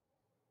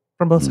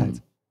 From both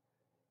sides.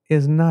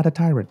 Is not a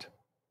tyrant.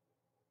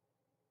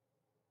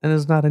 And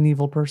is not an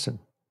evil person.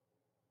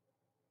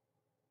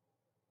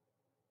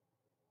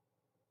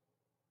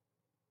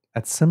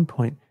 At some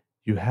point,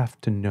 you have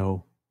to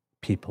know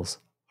people's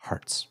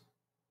hearts.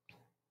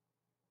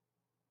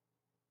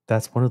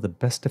 That's one of the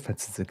best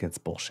defenses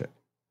against bullshit.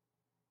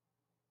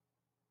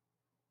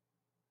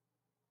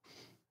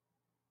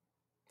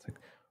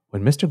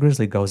 When Mr.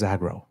 Grizzly goes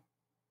aggro,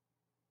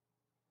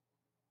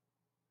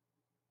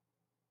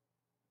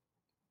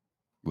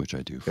 which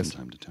I do from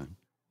time to time.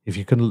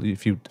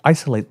 If you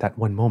isolate that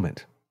one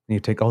moment and you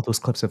take all those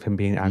clips of him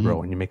being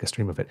aggro and you make a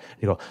stream of it,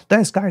 you go,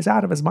 this guy's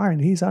out of his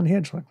mind, he's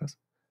unhinged like this.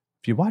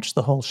 If you watch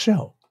the whole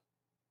show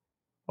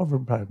over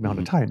an amount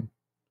of time,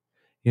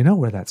 you know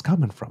where that's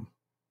coming from.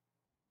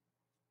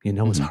 You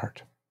know his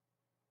heart.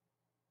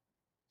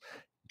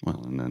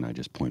 Well, and then I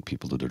just point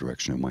people to the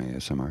direction of my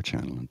ASMR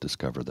channel and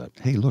discover that,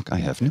 hey, look, I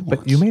have nuance.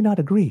 But you may not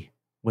agree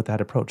with that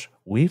approach.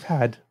 We've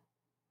had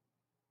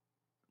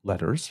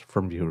letters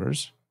from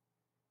viewers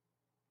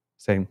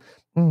saying,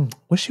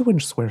 wish you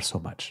wouldn't swear so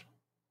much.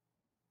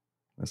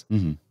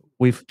 And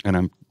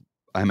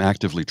I'm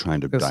actively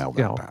trying to dial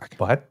that back.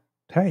 But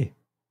hey,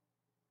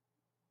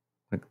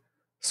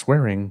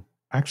 swearing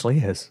actually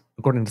is,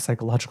 according to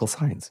psychological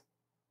science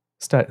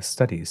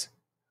studies,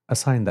 a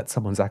sign that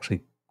someone's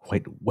actually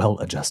quite well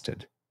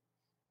adjusted,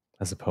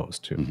 as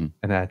opposed to,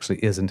 and actually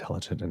is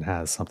intelligent and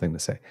has something to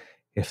say,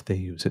 if they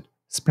use it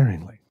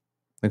sparingly.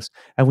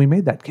 And we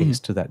made that case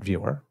to that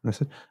viewer. And I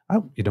said,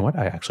 oh, you know what?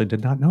 I actually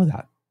did not know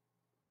that.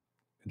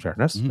 in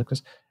fairness, like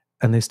this,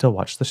 and they still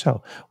watch the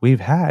show.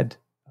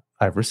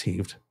 I've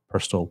received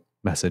personal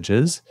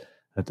messages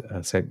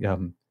that say,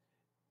 you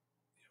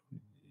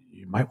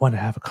might want to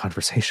have a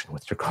conversation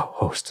with your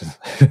co-host.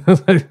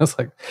 It's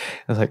like,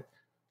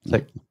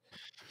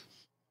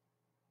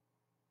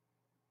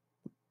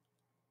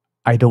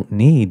 I don't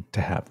need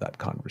to have that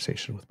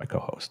conversation with my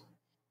co-host.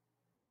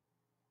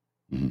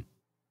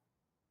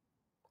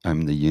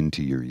 I'm the yin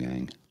to your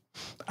yang.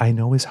 I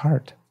know his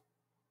heart.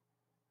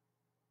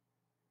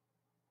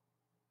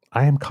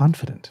 I am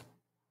confident.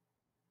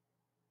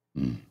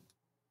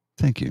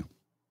 Thank you.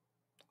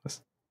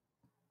 It's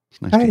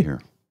nice to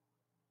hear.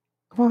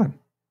 Come on.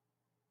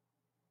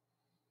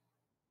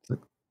 You're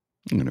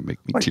going to make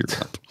me tear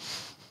up.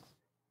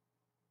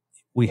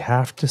 We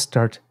have to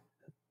stop.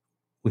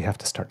 We have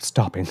to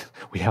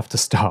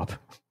stop,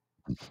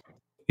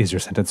 is your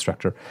sentence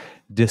structure,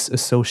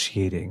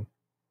 disassociating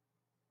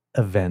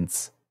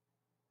events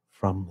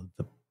from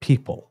the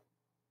people.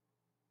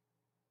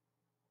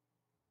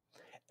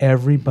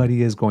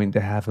 Everybody is going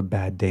to have a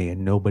bad day,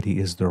 and nobody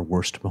is their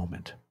worst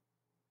moment.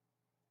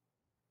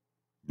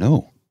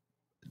 No.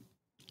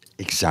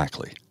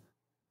 Exactly.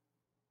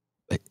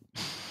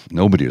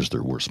 Nobody is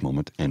their worst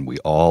moment, and we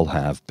all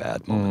have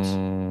bad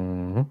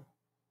moments.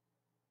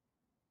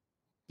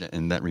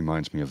 And that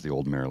reminds me of the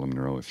old Marilyn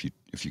Monroe, if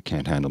you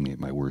can't handle me at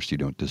my worst, you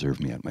don't deserve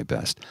me at my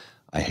best.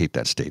 I hate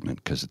that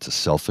statement because it's a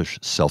selfish,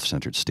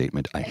 self-centered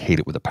statement. I hate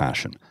it with a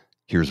passion.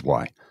 Here's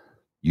why.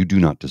 You do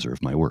not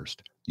deserve my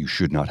worst. You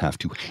should not have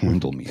to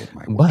handle me at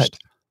my worst.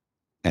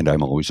 And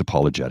I'm always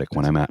apologetic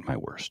when I'm at my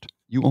worst.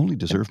 You only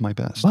deserve my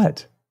best.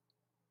 But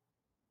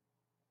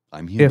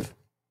I'm here. If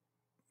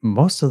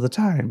most of the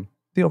time,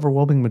 the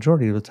overwhelming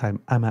majority of the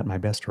time, I'm at my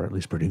best, or at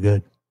least pretty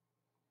good.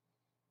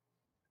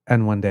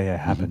 And one day I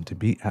happen to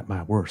be at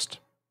my worst.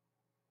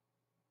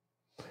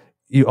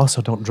 You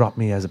also don't drop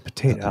me as a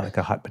potato, like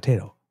a hot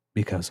potato,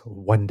 because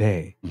one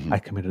day I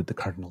committed the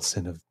cardinal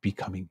sin of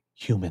becoming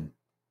human.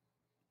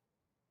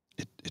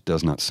 It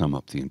does not sum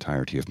up the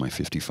entirety of my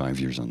 55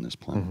 years on this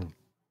planet.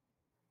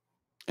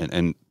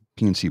 And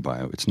PNC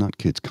Bio, it's not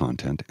kids'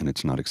 content, and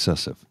it's not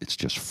excessive. It's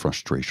just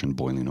frustration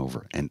boiling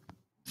over. And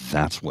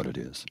that's what it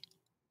is.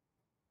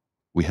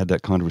 We had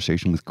that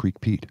conversation with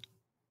Creek Pete.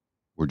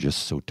 We're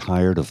just so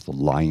tired of the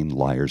lying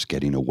liars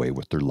getting away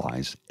with their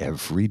lies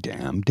every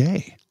damn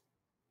day.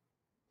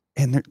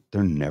 And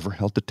they're never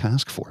held to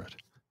task for it.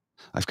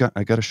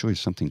 I got to show you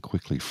something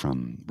quickly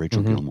from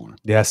Rachel Gilmore.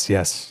 Yes.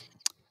 Yes.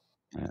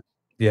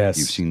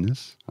 You've seen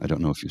this? I don't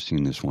know if you've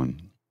seen this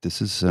one.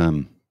 This is,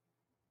 I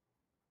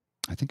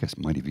think I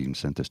might have even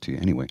sent this to you.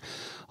 Anyway,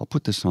 I'll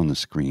put this on the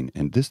screen.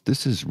 And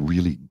this is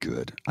really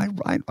good. I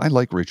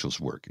like Rachel's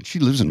work. And she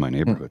lives in my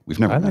neighborhood. We've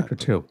never met. I like her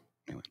too.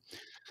 Anyway.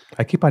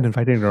 I keep on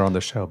inviting her on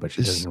the show, but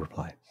she doesn't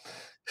reply.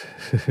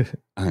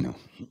 I know.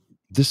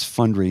 This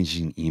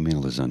fundraising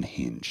email is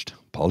unhinged.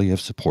 Poilievre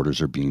supporters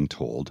are being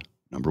told,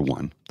 number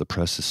one, the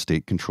press is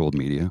state-controlled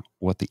media.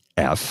 What the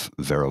F?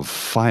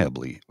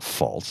 Verifiably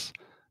false.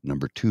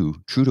 Number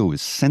two, Trudeau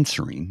is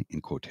censoring,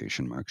 in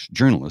quotation marks,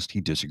 journalists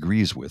he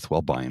disagrees with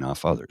while buying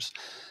off others.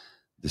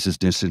 This is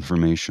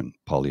disinformation.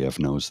 Poilievre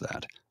knows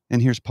that.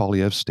 And here's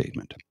Poilievre's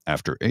statement.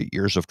 After 8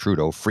 years of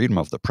Trudeau, freedom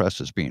of the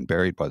press is being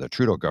buried by the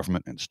Trudeau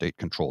government and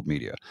state-controlled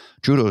media.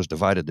 Trudeau has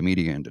divided the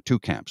media into two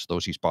camps,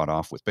 those he's bought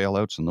off with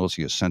bailouts and those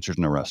he has censored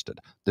and arrested.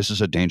 This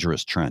is a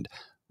dangerous trend.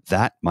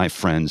 That, my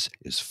friends,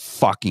 is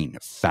fucking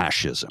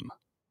fascism.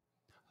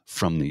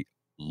 From the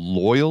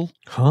loyal?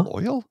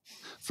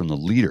 From the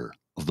leader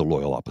of the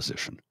loyal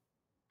opposition.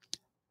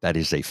 That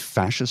is a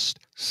fascist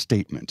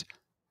statement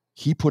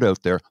he put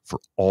out there for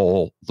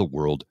all the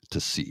world to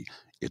see.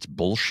 It's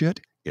bullshit.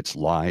 It's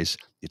lies.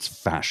 It's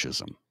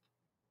fascism.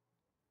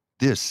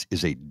 This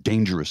is a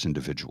dangerous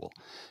individual.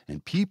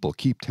 And people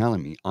keep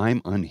telling me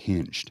I'm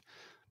unhinged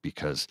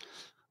because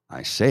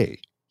I say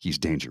he's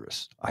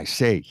dangerous. I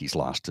say he's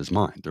lost his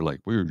mind. They're like,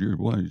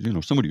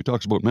 somebody who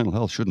talks about mental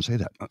health shouldn't say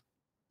that.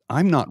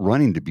 I'm not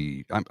running to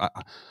be,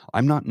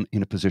 I'm not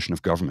in a position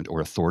of government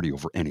or authority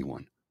over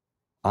anyone.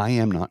 I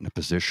am not in a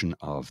position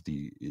of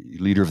the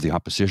leader of the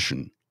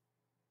opposition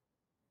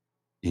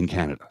in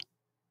Canada.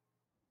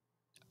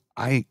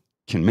 I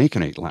can make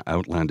an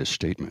outlandish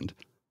statement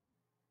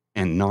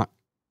and not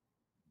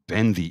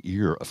bend the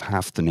ear of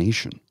half the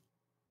nation.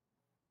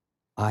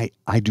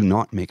 I do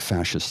not make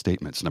fascist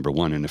statements, number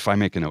one. And if I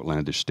make an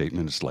outlandish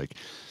statement, it's like,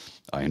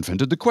 I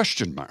invented the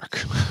question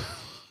mark.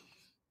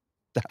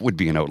 That would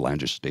be an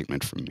outlandish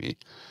statement from me.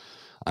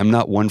 I'm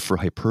not one for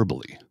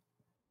hyperbole.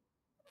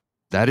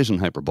 That isn't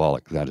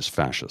hyperbolic. That is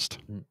fascist.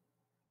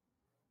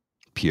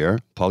 Pierre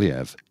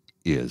Poilievre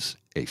is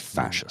a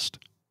fascist.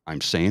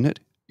 I'm saying it.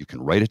 You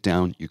can write it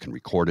down. You can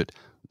record it.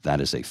 That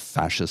is a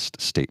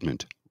fascist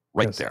statement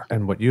right there.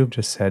 And what you have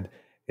just said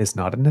is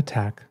not an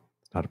attack.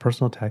 It's not a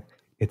personal attack.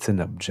 It's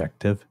an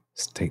objective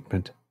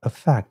statement of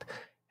fact.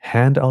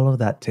 Hand all of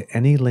that to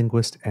any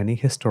linguist, any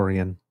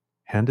historian,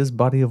 hand his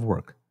body of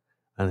work,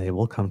 and they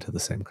will come to the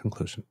same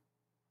conclusion.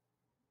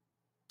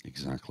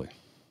 Exactly.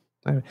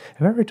 Have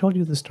I ever told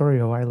you the story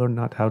how I learned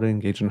not how to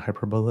engage in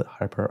hyperbole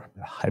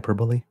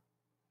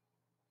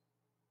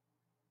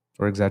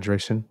or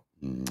exaggeration?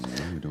 No,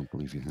 I don't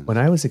believe you have. When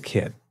I was a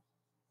kid,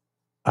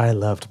 I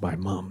loved my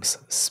mom's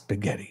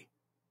spaghetti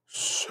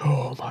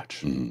so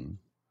much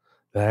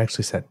that I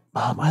actually said,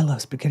 "Mom, I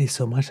love spaghetti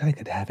so much I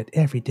could have it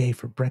every day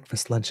for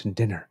breakfast, lunch, and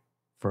dinner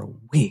for a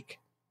week."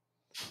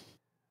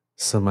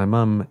 So my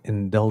mom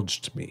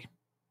indulged me.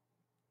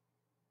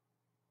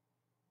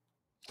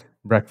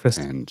 Breakfast,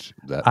 and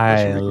that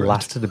I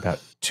lasted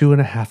about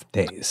 2.5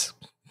 days.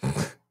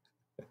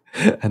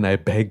 And I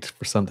begged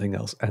for something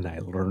else, and I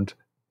learned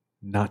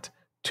not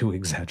to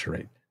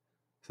exaggerate.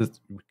 Says,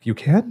 "You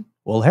can?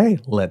 Well, hey,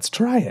 let's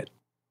try it."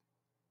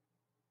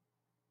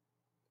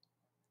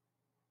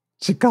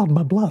 She called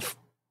my bluff.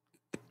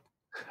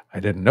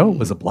 I didn't know it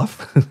was a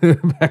bluff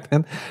back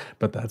then,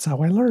 but that's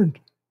how I learned.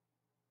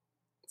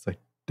 It's like,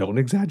 don't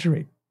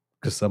exaggerate,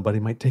 because somebody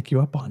might take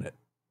you up on it.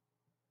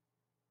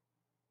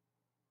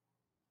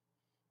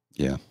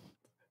 Yeah.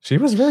 She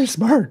was very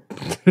smart,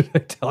 I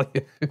tell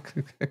you.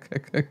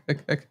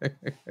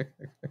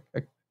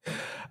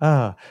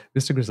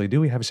 Mr. Grizzly,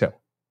 do we have a show?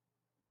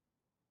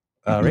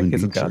 All right,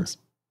 kids and cubs.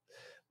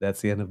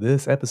 That's the end of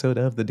this episode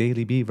of the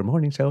Daily Beaver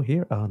Morning Show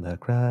here on the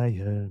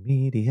Crier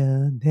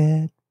Media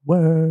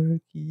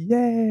Network.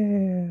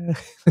 Yeah.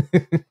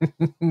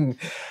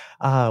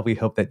 We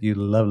hope that you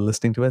love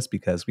listening to us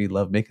because we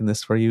love making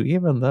this for you,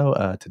 even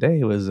though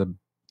today was a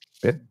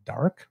bit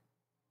dark.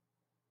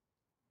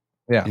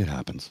 Yeah. It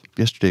happens.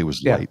 Yesterday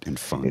was light and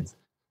fun,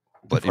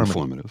 but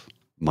informative.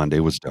 Monday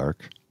was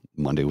dark.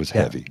 Monday was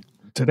heavy.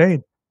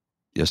 Today.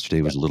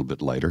 Yesterday was a little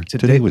bit lighter.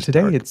 Today was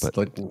dark, it's but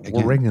like again,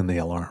 we're ringing the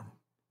alarm.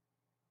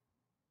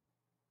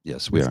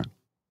 Yes, we are.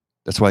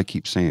 That's why I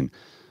keep saying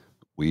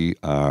we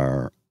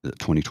are.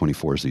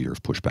 2024 is the year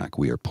of pushback.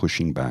 We are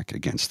pushing back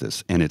against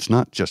this. And it's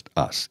not just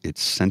us.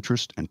 It's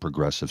centrist and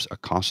progressives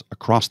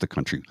across the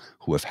country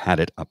who have had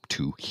it up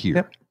to here.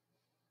 Yep.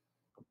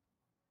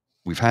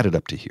 We've had it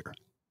up to here.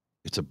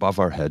 It's above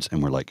our heads,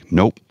 and we're like,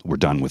 nope, we're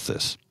done with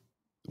this.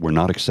 We're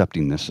not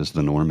accepting this as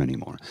the norm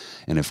anymore.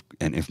 And if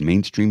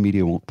mainstream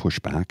media won't push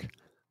back,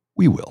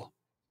 we will.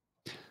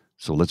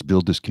 So let's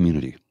build this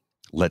community.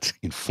 Let's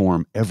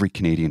inform every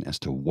Canadian as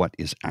to what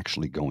is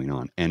actually going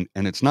on. And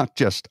it's not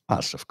just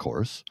us, of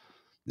course.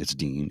 It's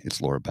Dean, it's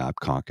Laura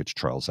Babcock, it's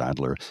Charles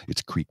Adler,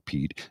 it's Creek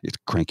Pete, it's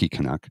Cranky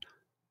Canuck.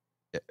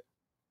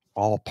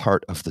 All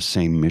part of the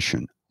same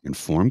mission.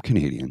 Inform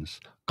Canadians,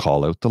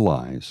 call out the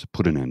lies,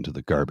 put an end to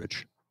the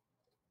garbage.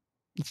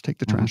 Let's take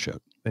the trash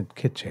out. And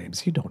Kid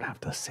James, you don't have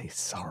to say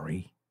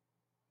sorry.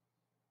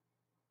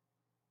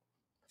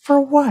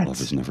 For what? Love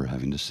is never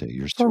having to say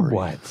you're For sorry.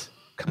 what?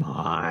 Come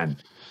on.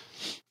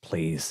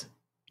 Please.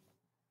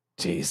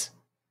 Jeez.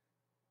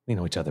 We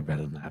know each other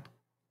better than that.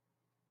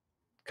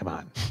 Come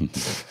on.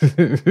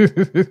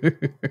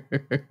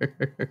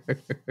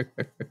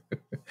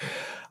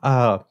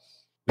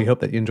 We hope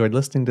that you enjoyed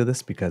listening to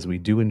this because we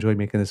do enjoy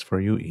making this for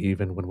you,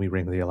 even when we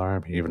ring the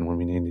alarm, even when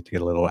we need to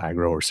get a little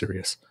aggro or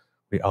serious.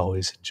 We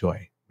always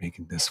enjoy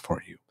making this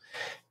for you.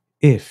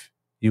 If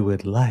you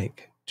would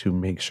like to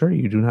make sure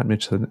you do not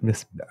miss an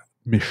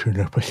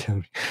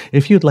episode,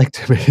 if you'd like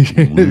to make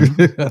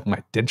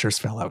my dentures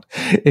fell out.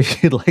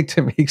 If you'd like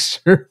to make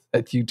sure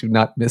that you do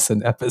not miss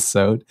an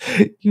episode,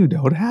 you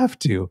don't have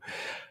to,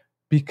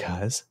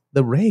 because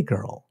the Ray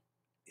Girl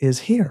is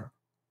here,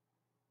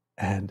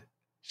 and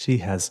she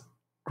has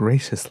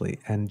graciously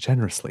and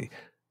generously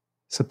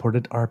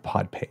supported our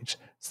pod page.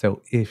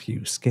 So if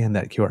you scan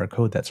that QR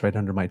code that's right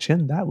under my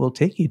chin, that will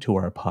take you to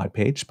our pod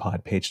page,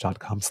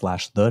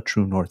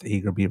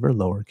 podpage.com/the-true-north-eager-beaver,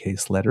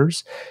 lowercase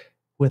letters,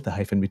 with a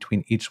hyphen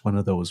between each one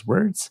of those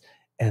words.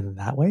 And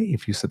that way,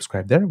 if you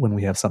subscribe there, when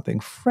we have something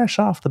fresh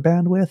off the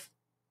bandwidth,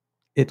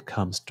 it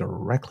comes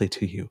directly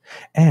to you.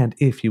 And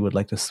if you would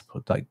like to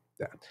support, like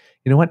that,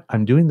 you know what?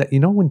 I'm doing that. You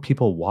know when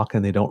people walk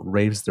and they don't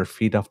raise their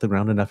feet off the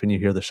ground enough and you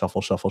hear the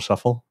shuffle, shuffle,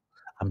 shuffle?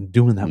 I'm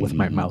doing that with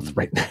my mouth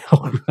right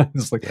now.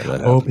 It's like,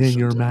 open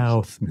your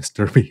mouth,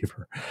 Mr.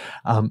 Beaver.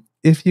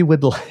 If you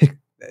would like,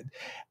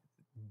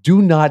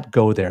 do not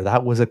go there.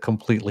 That was a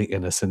completely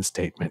innocent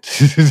statement.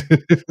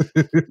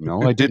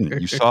 No, I didn't.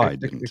 You saw I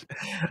didn't.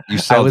 You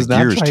saw I was the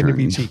gears not trying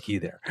turning. to be cheeky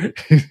there.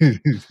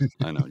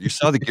 I know. You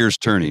saw the gears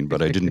turning,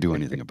 but I didn't do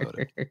anything about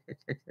it.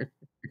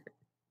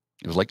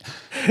 It was like,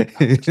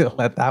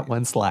 let that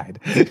one slide.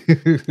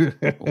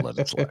 We'll let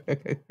it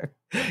slide.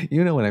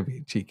 You know when I'm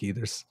being cheeky,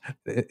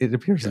 it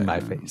appears in my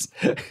face.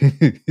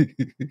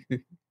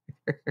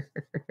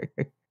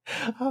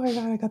 Oh my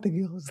God, I got the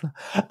giggles.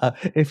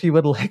 If you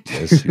would like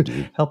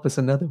to help us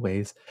in other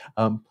ways,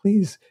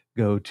 please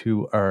go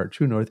to our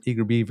True North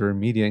Eager Beaver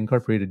Media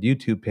Incorporated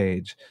YouTube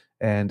page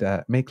and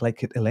make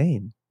like it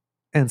Elaine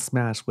and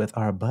smash with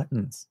our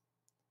buttons.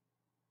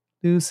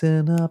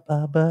 Loosen up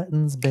our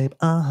buttons, babe.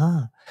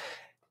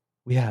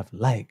 We have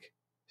like,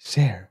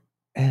 share,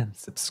 and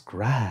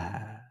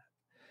subscribe.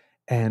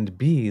 And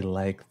be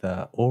like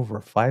the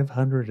over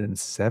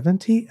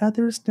 570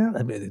 others now.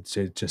 I mean, it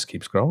just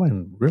keeps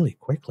growing really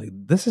quickly.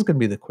 This is going to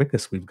be the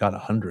quickest we've got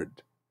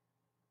 100.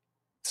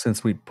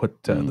 since we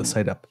put the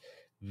site up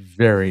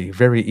very,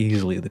 very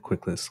easily. The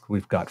quickest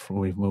we've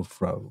moved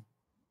from.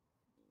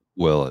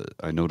 Well,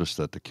 I noticed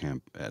that the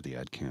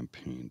ad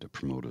campaign to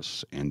promote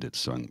us ended,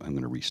 so I'm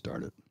going to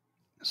restart it.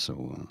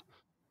 So,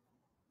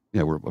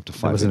 yeah, we're up to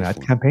 5. That was an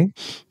ad campaign?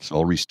 So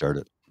I'll restart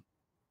it.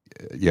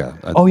 Yeah.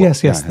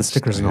 Yes, the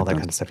stickers and all that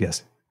kind of stuff.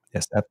 Yes.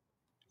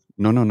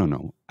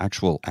 No.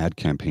 Actual ad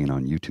campaign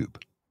on YouTube.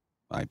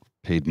 I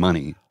paid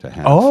money to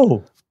have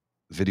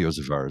videos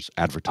of ours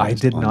advertised.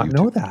 I did on not YouTube.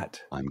 know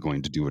that. I'm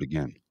going to do it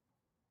again.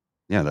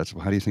 Yeah, that's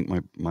how do you think my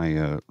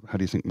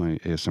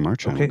ASMR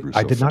channel grew so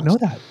I did not know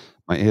that.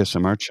 My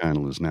ASMR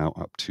channel is now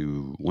up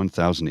to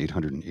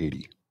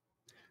 1,880.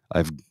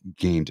 I've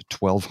gained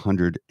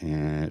 1,200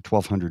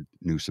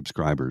 new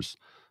subscribers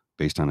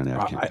based on an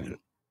ad campaign.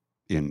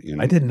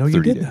 I didn't know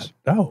you did days.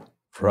 that. Oh,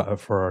 for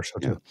our show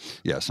too.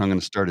 Yeah, so I'm going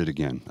to start it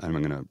again. I'm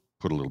going to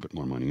put a little bit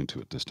more money into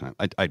it this time.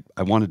 I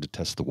wanted to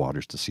test the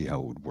waters to see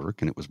how it would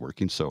work, and it was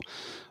working. So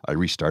I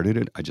restarted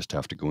it. I just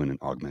have to go in and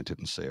augment it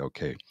and say,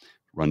 okay,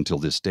 run till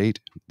this date,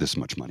 this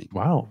much money.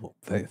 Wow.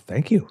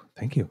 Thank you.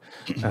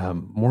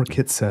 More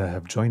kits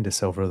have joined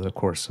us over the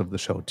course of the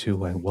show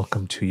too, and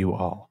welcome to you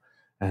all.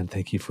 And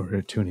thank you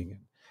for tuning in.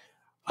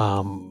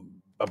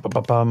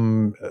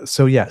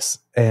 So yes,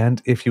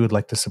 and if you would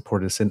like to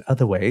support us in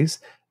other ways,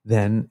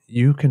 then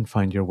you can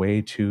find your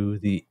way to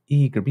the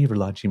Eager Beaver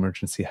Lodge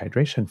Emergency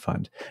Hydration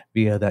Fund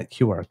via that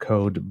QR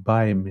code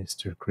by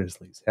Mr.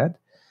 Grizzly's head,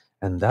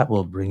 and that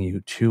will bring you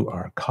to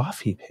our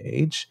coffee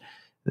page.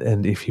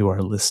 And if you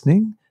are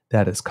listening,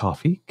 that is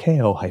coffee,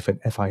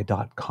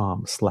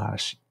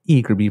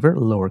 ko-fi.com/eagerbeaver,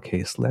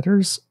 lowercase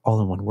letters,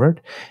 all in one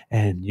word,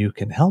 and you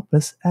can help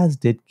us, as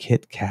did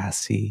Kit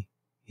Cassie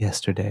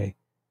yesterday.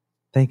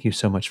 Thank you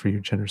so much for your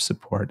generous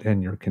support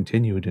and your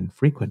continued and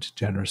frequent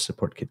generous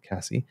support, Kit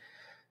Cassie.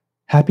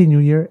 Happy New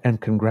Year and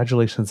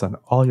congratulations on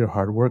all your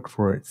hard work,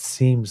 for it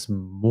seems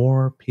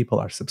more people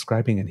are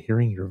subscribing and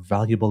hearing your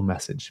valuable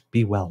message.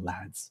 Be well,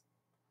 lads.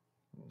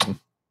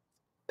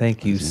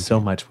 Thank you so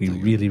much. We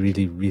really,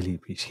 really, really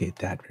appreciate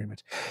that very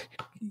much.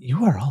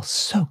 You are all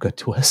so good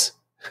to us.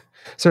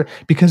 Sir,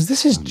 because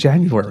this is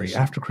January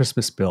after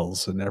Christmas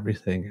bills and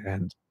everything.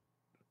 And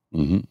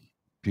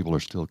people are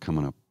still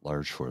coming up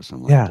large for us.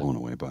 I'm like blown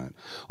away by it.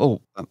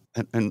 Oh,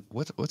 and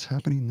what's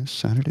happening this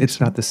Saturday? It's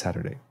not this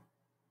Saturday.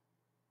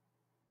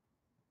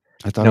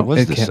 I thought it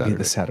was this Saturday. It can't be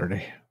this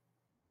Saturday.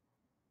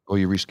 Oh,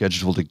 you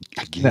rescheduled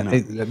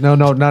again? No,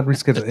 not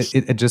rescheduled.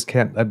 It just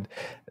can't.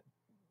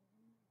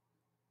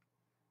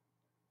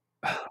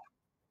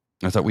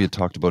 I thought we had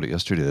talked about it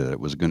yesterday that it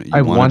was going to.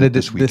 I wanted it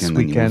this weekend.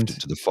 Then you moved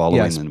it to the following,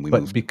 yes, and we but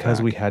moved because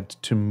back. we had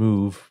to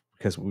move,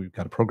 because we've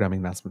got a programming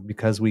announcement,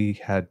 because we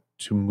had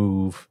to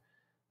move.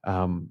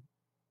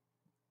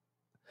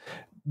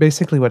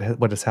 Basically, what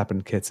has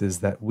happened, Kits, is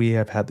that we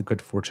have had the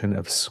good fortune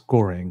of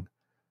scoring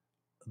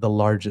the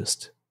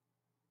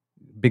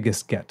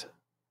biggest get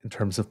in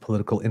terms of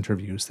political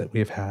interviews that we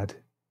have had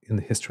in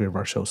the history of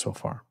our show so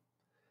far.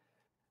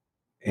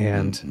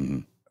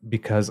 And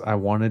because I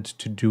wanted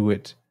to do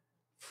it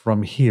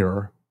from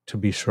here to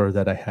be sure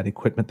that I had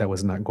equipment that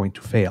was not going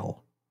to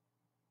fail,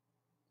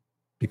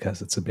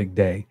 because it's a big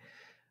day.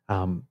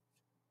 Our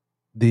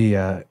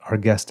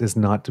guest is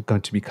not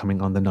going to be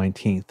coming on the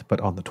 19th, but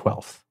on the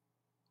 12th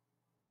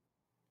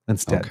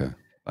instead. Okay.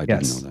 I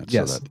didn't know that.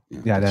 Yes. So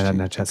that, I didn't have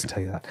a chance to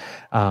tell you that.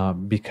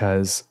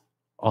 Because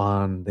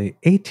on the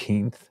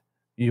 18th,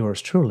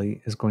 yours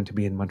truly is going to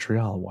be in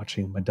Montreal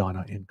watching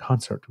Madonna in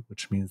concert,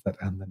 which means that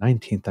on the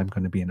 19th, I'm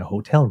going to be in a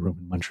hotel room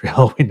in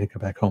Montreal when I go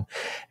back home.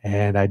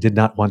 And I did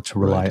not want to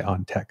rely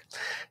on tech.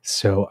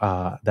 So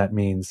that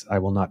means I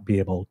will not be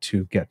able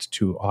to get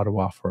to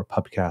Ottawa for a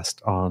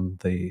pubcast on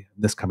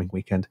this coming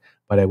weekend,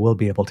 but I will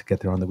be able to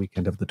get there on the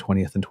weekend of the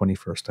 20th and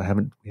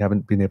 21st. We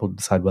haven't been able to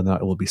decide whether or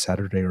not it will be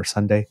Saturday or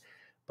Sunday,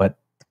 but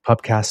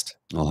pubcast.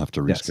 I'll have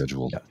to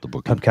reschedule the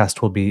booking.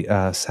 Pubcast will be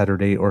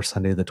Saturday or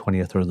Sunday, the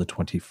 20th or the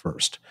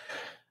 21st,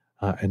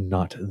 and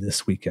not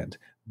this weekend.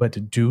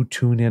 But do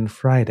tune in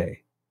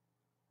Friday,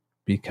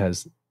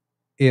 because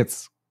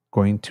it's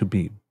going to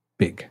be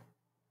big.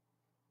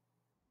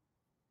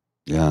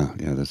 Yeah,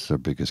 that's our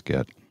biggest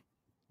get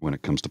when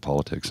it comes to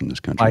politics in this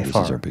country. By this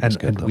far. Is our biggest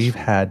get. And we've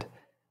had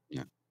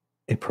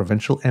a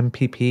provincial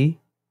MPP,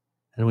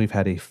 and we've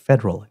had a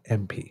federal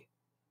MP.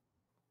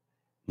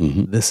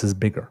 This is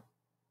bigger.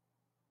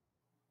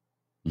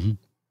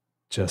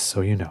 Just so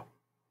you know.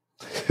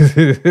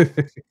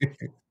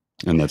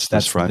 And that's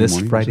this Friday morning?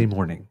 This Friday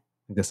morning.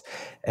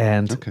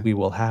 We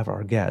will have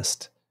our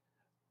guest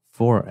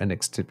for an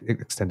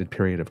extended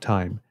period of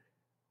time,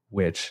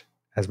 which,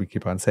 as we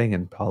keep on saying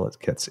in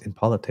politics,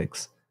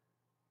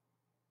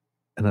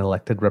 an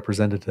elected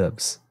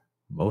representative's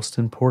most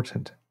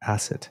important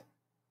asset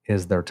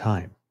is their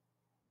time.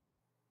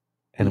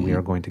 And we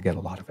are going to get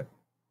a lot of it.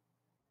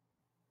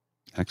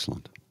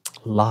 Excellent.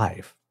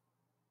 Live.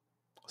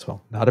 So,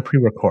 not a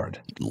pre-record.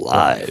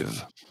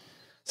 Live.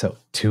 So,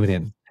 tune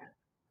in.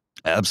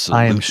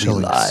 Absolutely. I am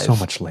showing so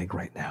much leg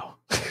right now.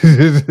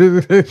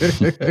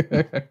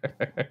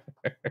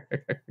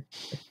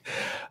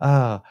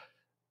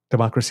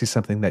 Democracy is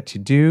something that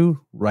you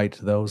do. Write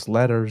those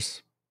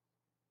letters.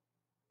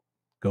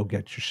 Go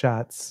get your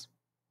shots.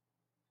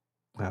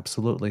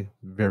 Absolutely.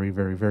 Very,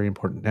 very, very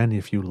important. And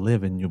if you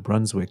live in New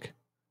Brunswick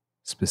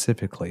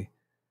specifically,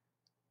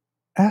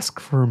 ask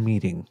for a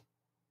meeting.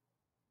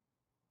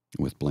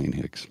 With Blaine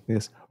Hicks.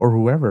 Yes. Or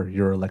whoever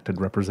your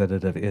elected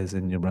representative is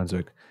in New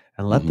Brunswick.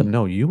 And let them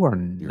know you are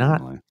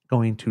not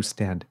going to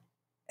stand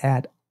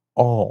at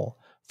all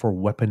for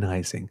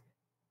weaponizing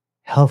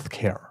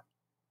healthcare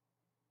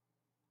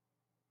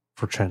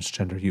for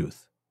transgender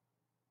youth.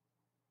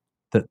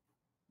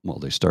 Well,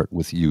 they start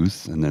with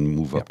youth and then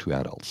move up to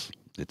adults.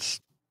 It's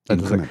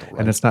incremental, right?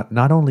 And it's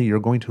not only you're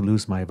going to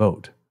lose my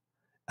vote,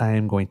 I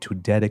am going to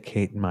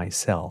dedicate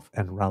myself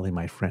and rally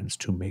my friends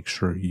to make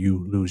sure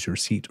you lose your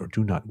seat or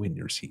do not win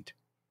your seat.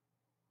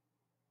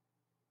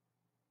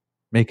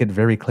 Make it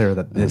very clear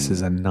that this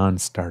is a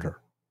non-starter.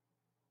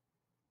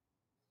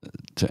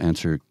 To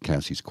answer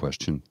Cassie's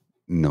question,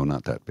 no,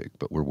 not that big,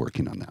 but we're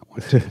working on that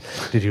one.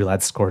 Did you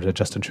lads score the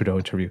Justin Trudeau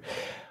interview?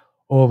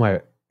 Oh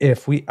my!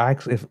 If we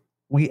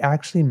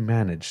actually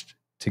managed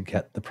to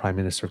get the Prime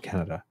Minister of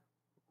Canada,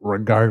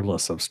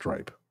 regardless of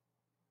stripe,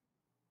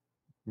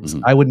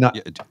 I would not.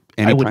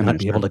 I would not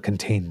be able to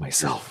contain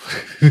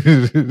myself.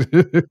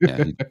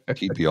 Yeah,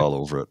 he'd be all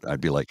over it.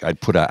 I'd be like, I'd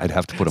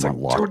have to put him on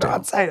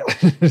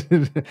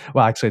lockdown.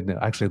 Well, actually, no.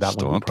 Actually, that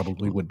one we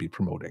probably would be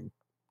promoting.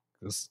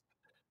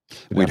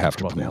 We'd have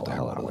to promote the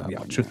hell out of that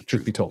one.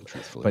 Truth be told,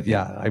 but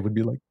yeah, I would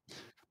be like.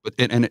 But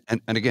and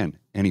again,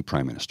 any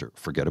prime minister,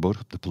 forget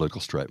about the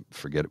political stripe,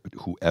 forget it,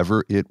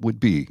 whoever it would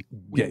be.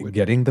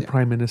 Getting the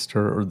prime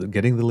minister or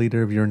getting the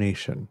leader of your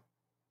nation,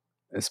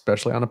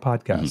 especially on a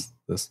podcast.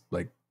 This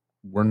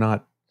we're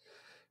not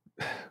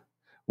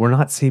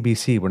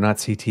CBC, we're not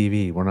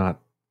CTV, we're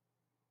not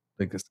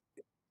like this.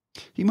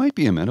 He might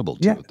be amenable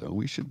to it, though.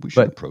 We should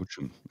approach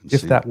him. And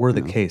if that were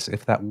the case,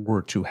 if that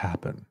were to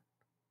happen,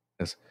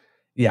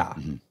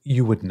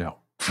 you would know.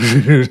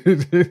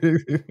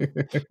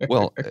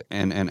 Well,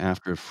 and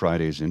after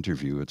Friday's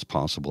interview, it's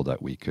possible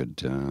that we could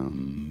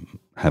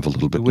have a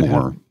little bit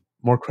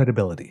more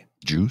credibility,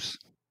 juice.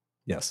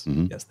 Yes,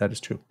 yes, that is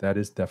true. That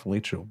is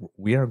definitely true.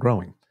 We are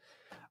growing.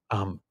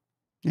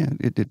 Yeah,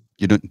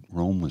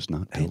 Rome was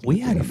not. We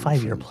had a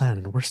 5-year plan,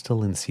 and we're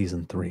still in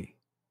season 3,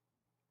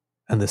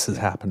 and this is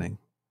happening.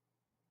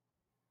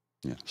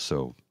 Yeah,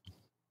 so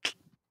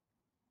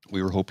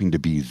we were hoping to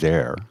be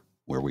there.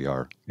 Where we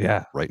are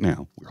right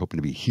now. We're hoping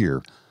to be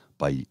here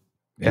by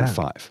year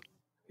 5.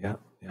 Yeah,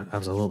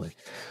 absolutely.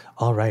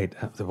 All right.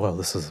 Well,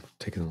 this is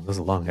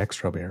a long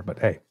extra bear, but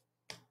hey,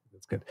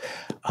 that's good.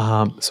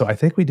 So I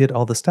think we did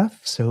all the stuff.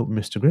 So,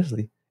 Mr.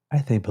 Grizzly,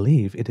 I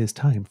believe it is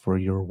time for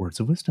your words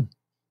of wisdom.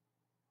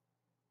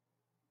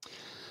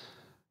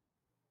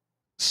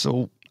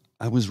 So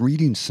I was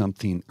reading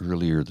something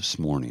earlier this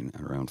morning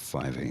around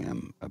 5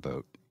 a.m.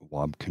 about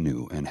Wab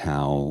Kinew and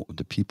how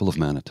the people of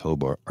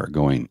Manitoba are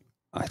going,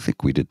 I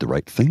think we did the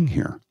right thing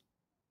here.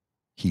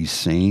 He's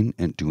saying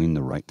and doing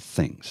the right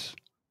things.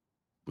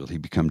 Will he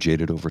become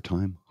jaded over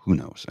time? Who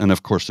knows? And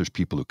of course, there's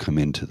people who come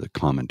into the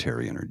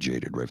commentary and are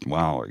jaded. Right?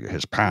 Wow,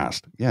 his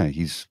past. Yeah,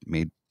 he's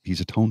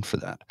atoned for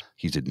that.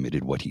 He's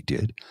admitted what he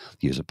did.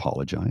 He has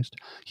apologized.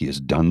 He has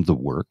done the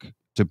work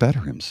to better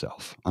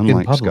himself.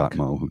 Unlike Scott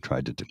Moe, who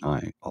tried to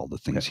deny all the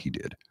things he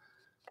did.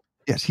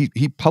 Yes,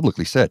 he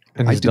publicly said,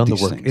 and he's done the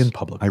work things. In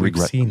public. We've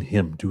seen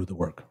him do the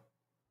work.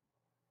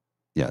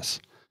 Yes.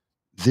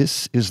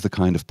 This is the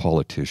kind of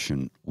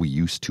politician we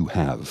used to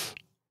have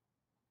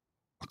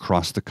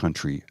across the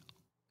country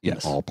in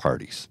all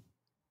parties.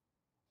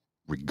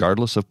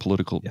 Regardless of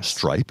political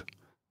stripe,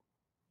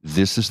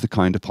 this is the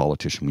kind of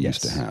politician we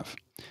used to have.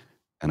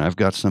 And I've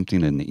got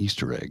something in the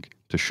Easter egg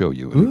to show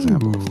you an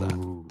example of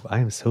that. I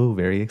am so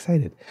very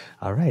excited.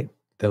 All right.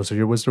 Those are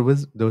your words of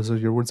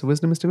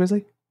wisdom, Mr.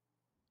 Grizzly?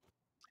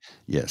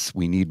 Yes,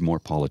 we need more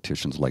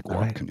politicians like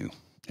Wab Kinew.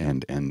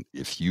 And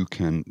if you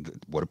can,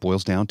 what it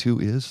boils down to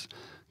is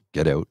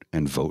get out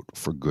and vote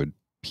for good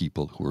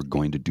people who are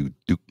going to do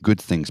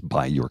good things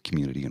by your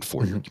community and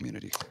for your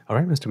community. All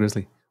right, Mr.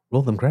 Grizzly,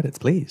 roll them credits,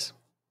 please.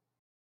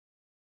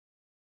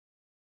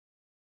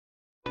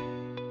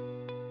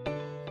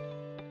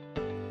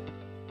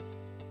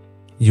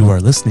 You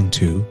are listening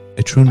to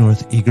a True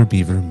North Eager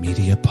Beaver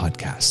Media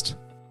Podcast.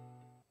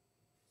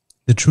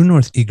 The True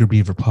North Eager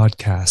Beaver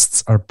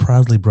podcasts are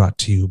proudly brought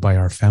to you by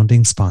our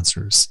founding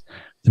sponsors,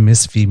 the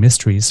Miss V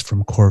Mysteries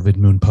from Corvid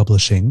Moon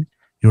Publishing,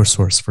 your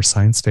source for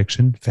science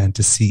fiction,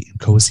 fantasy, and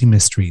cozy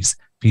mysteries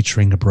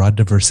featuring a broad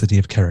diversity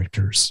of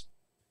characters.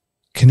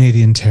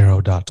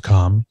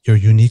 CanadianTarot.com, your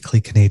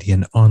uniquely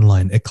Canadian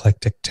online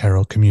eclectic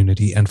tarot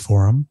community and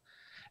forum.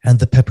 And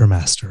The Pepper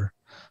Master,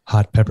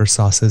 hot pepper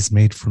sauces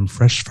made from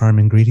fresh farm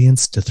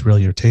ingredients to thrill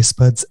your taste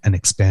buds and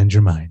expand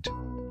your mind.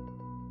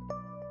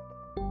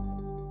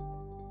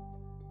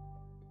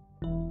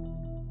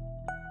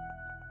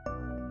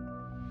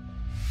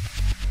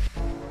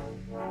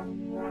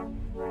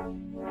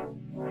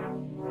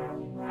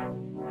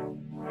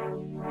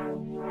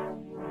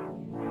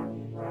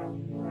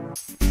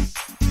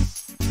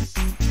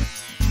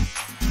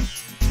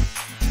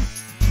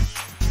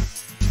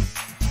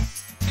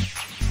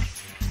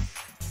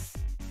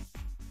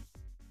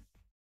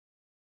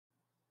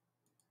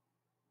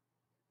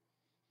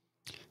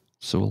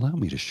 So allow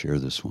me to share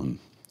this one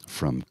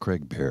from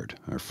Craig Baird,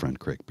 our friend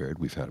Craig Baird.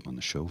 We've had him on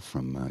the show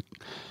from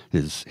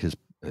his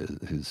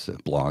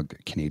blog,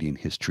 Canadian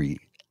History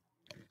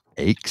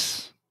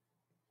Aches.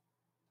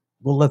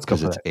 Well, let's go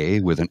Because for it's it. A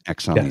with an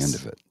X on the end Yes.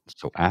 of it.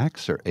 So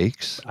axe or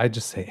aches? I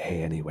just say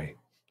A anyway.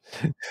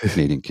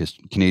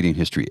 Canadian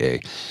History A.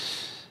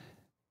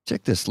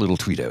 Check this little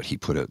tweet out he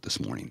put out this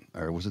morning.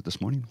 Or was it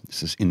this morning? It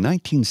says, in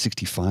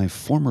 1965,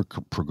 former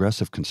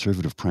progressive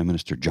conservative Prime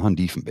Minister John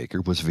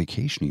Diefenbaker was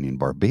vacationing in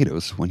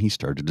Barbados when he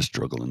started to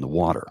struggle in the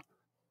water.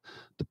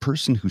 The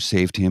person who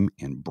saved him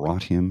and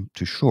brought him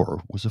to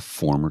shore was a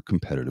former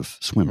competitive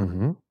swimmer,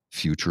 Mm-hmm.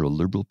 future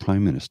Liberal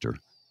Prime Minister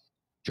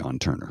John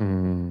Turner.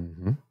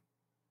 Mm-hmm.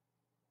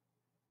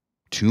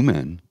 Two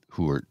men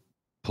who were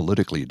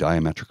politically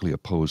diametrically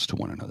opposed to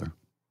one another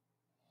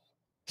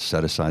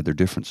set aside their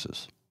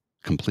differences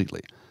completely.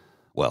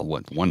 Well,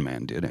 what one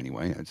man did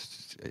anyway.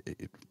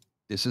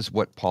 This is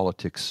what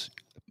politicians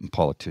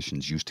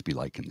used to be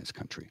like in this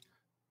country.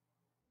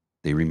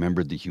 They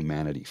remembered the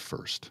humanity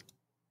first.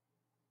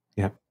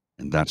 Yep.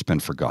 And that's been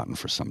forgotten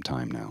for some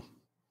time now.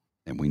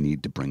 And we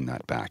need to bring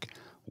that back.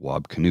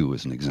 Wab Canoe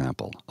is an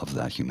example of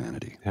that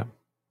humanity. Yep.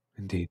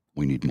 Indeed.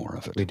 We need more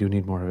of it. We do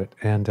need more of it.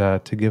 And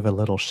to give a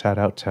little shout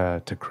out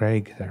to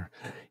Craig there,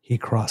 he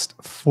crossed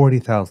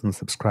 40,000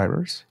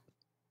 subscribers.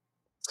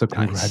 So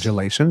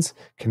congratulations.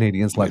 Nice.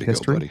 Canadians love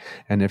history. Go,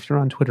 and if you're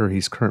on Twitter,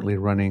 he's currently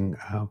running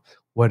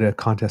a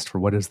contest for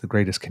what is the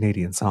greatest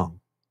Canadian song.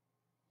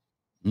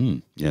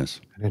 Yes.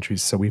 And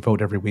entries. So we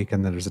vote every week,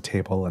 and then there's a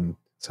table. And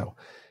so,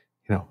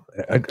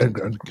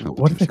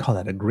 what do they call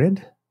that? A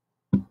grid?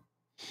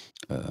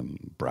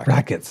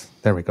 Brackets.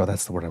 There we go.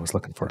 That's the word I was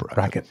looking for.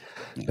 Bracket.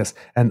 Yeah. Yes.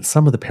 And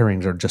some of the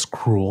pairings are just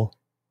cruel,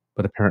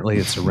 but apparently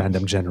it's a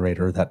random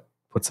generator that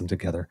puts them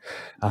together.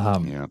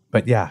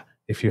 But yeah,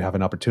 if you have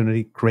an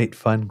opportunity, great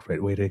fun,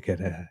 great way to get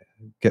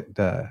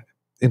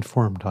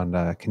informed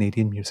on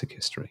Canadian music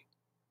history.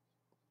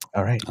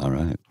 All right.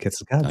 Get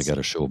some guns. I got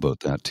a show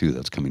about that too.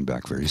 That's coming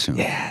back very soon.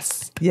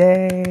 Yes.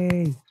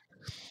 Yay.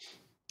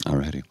 All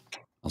righty.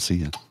 I'll see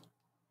you.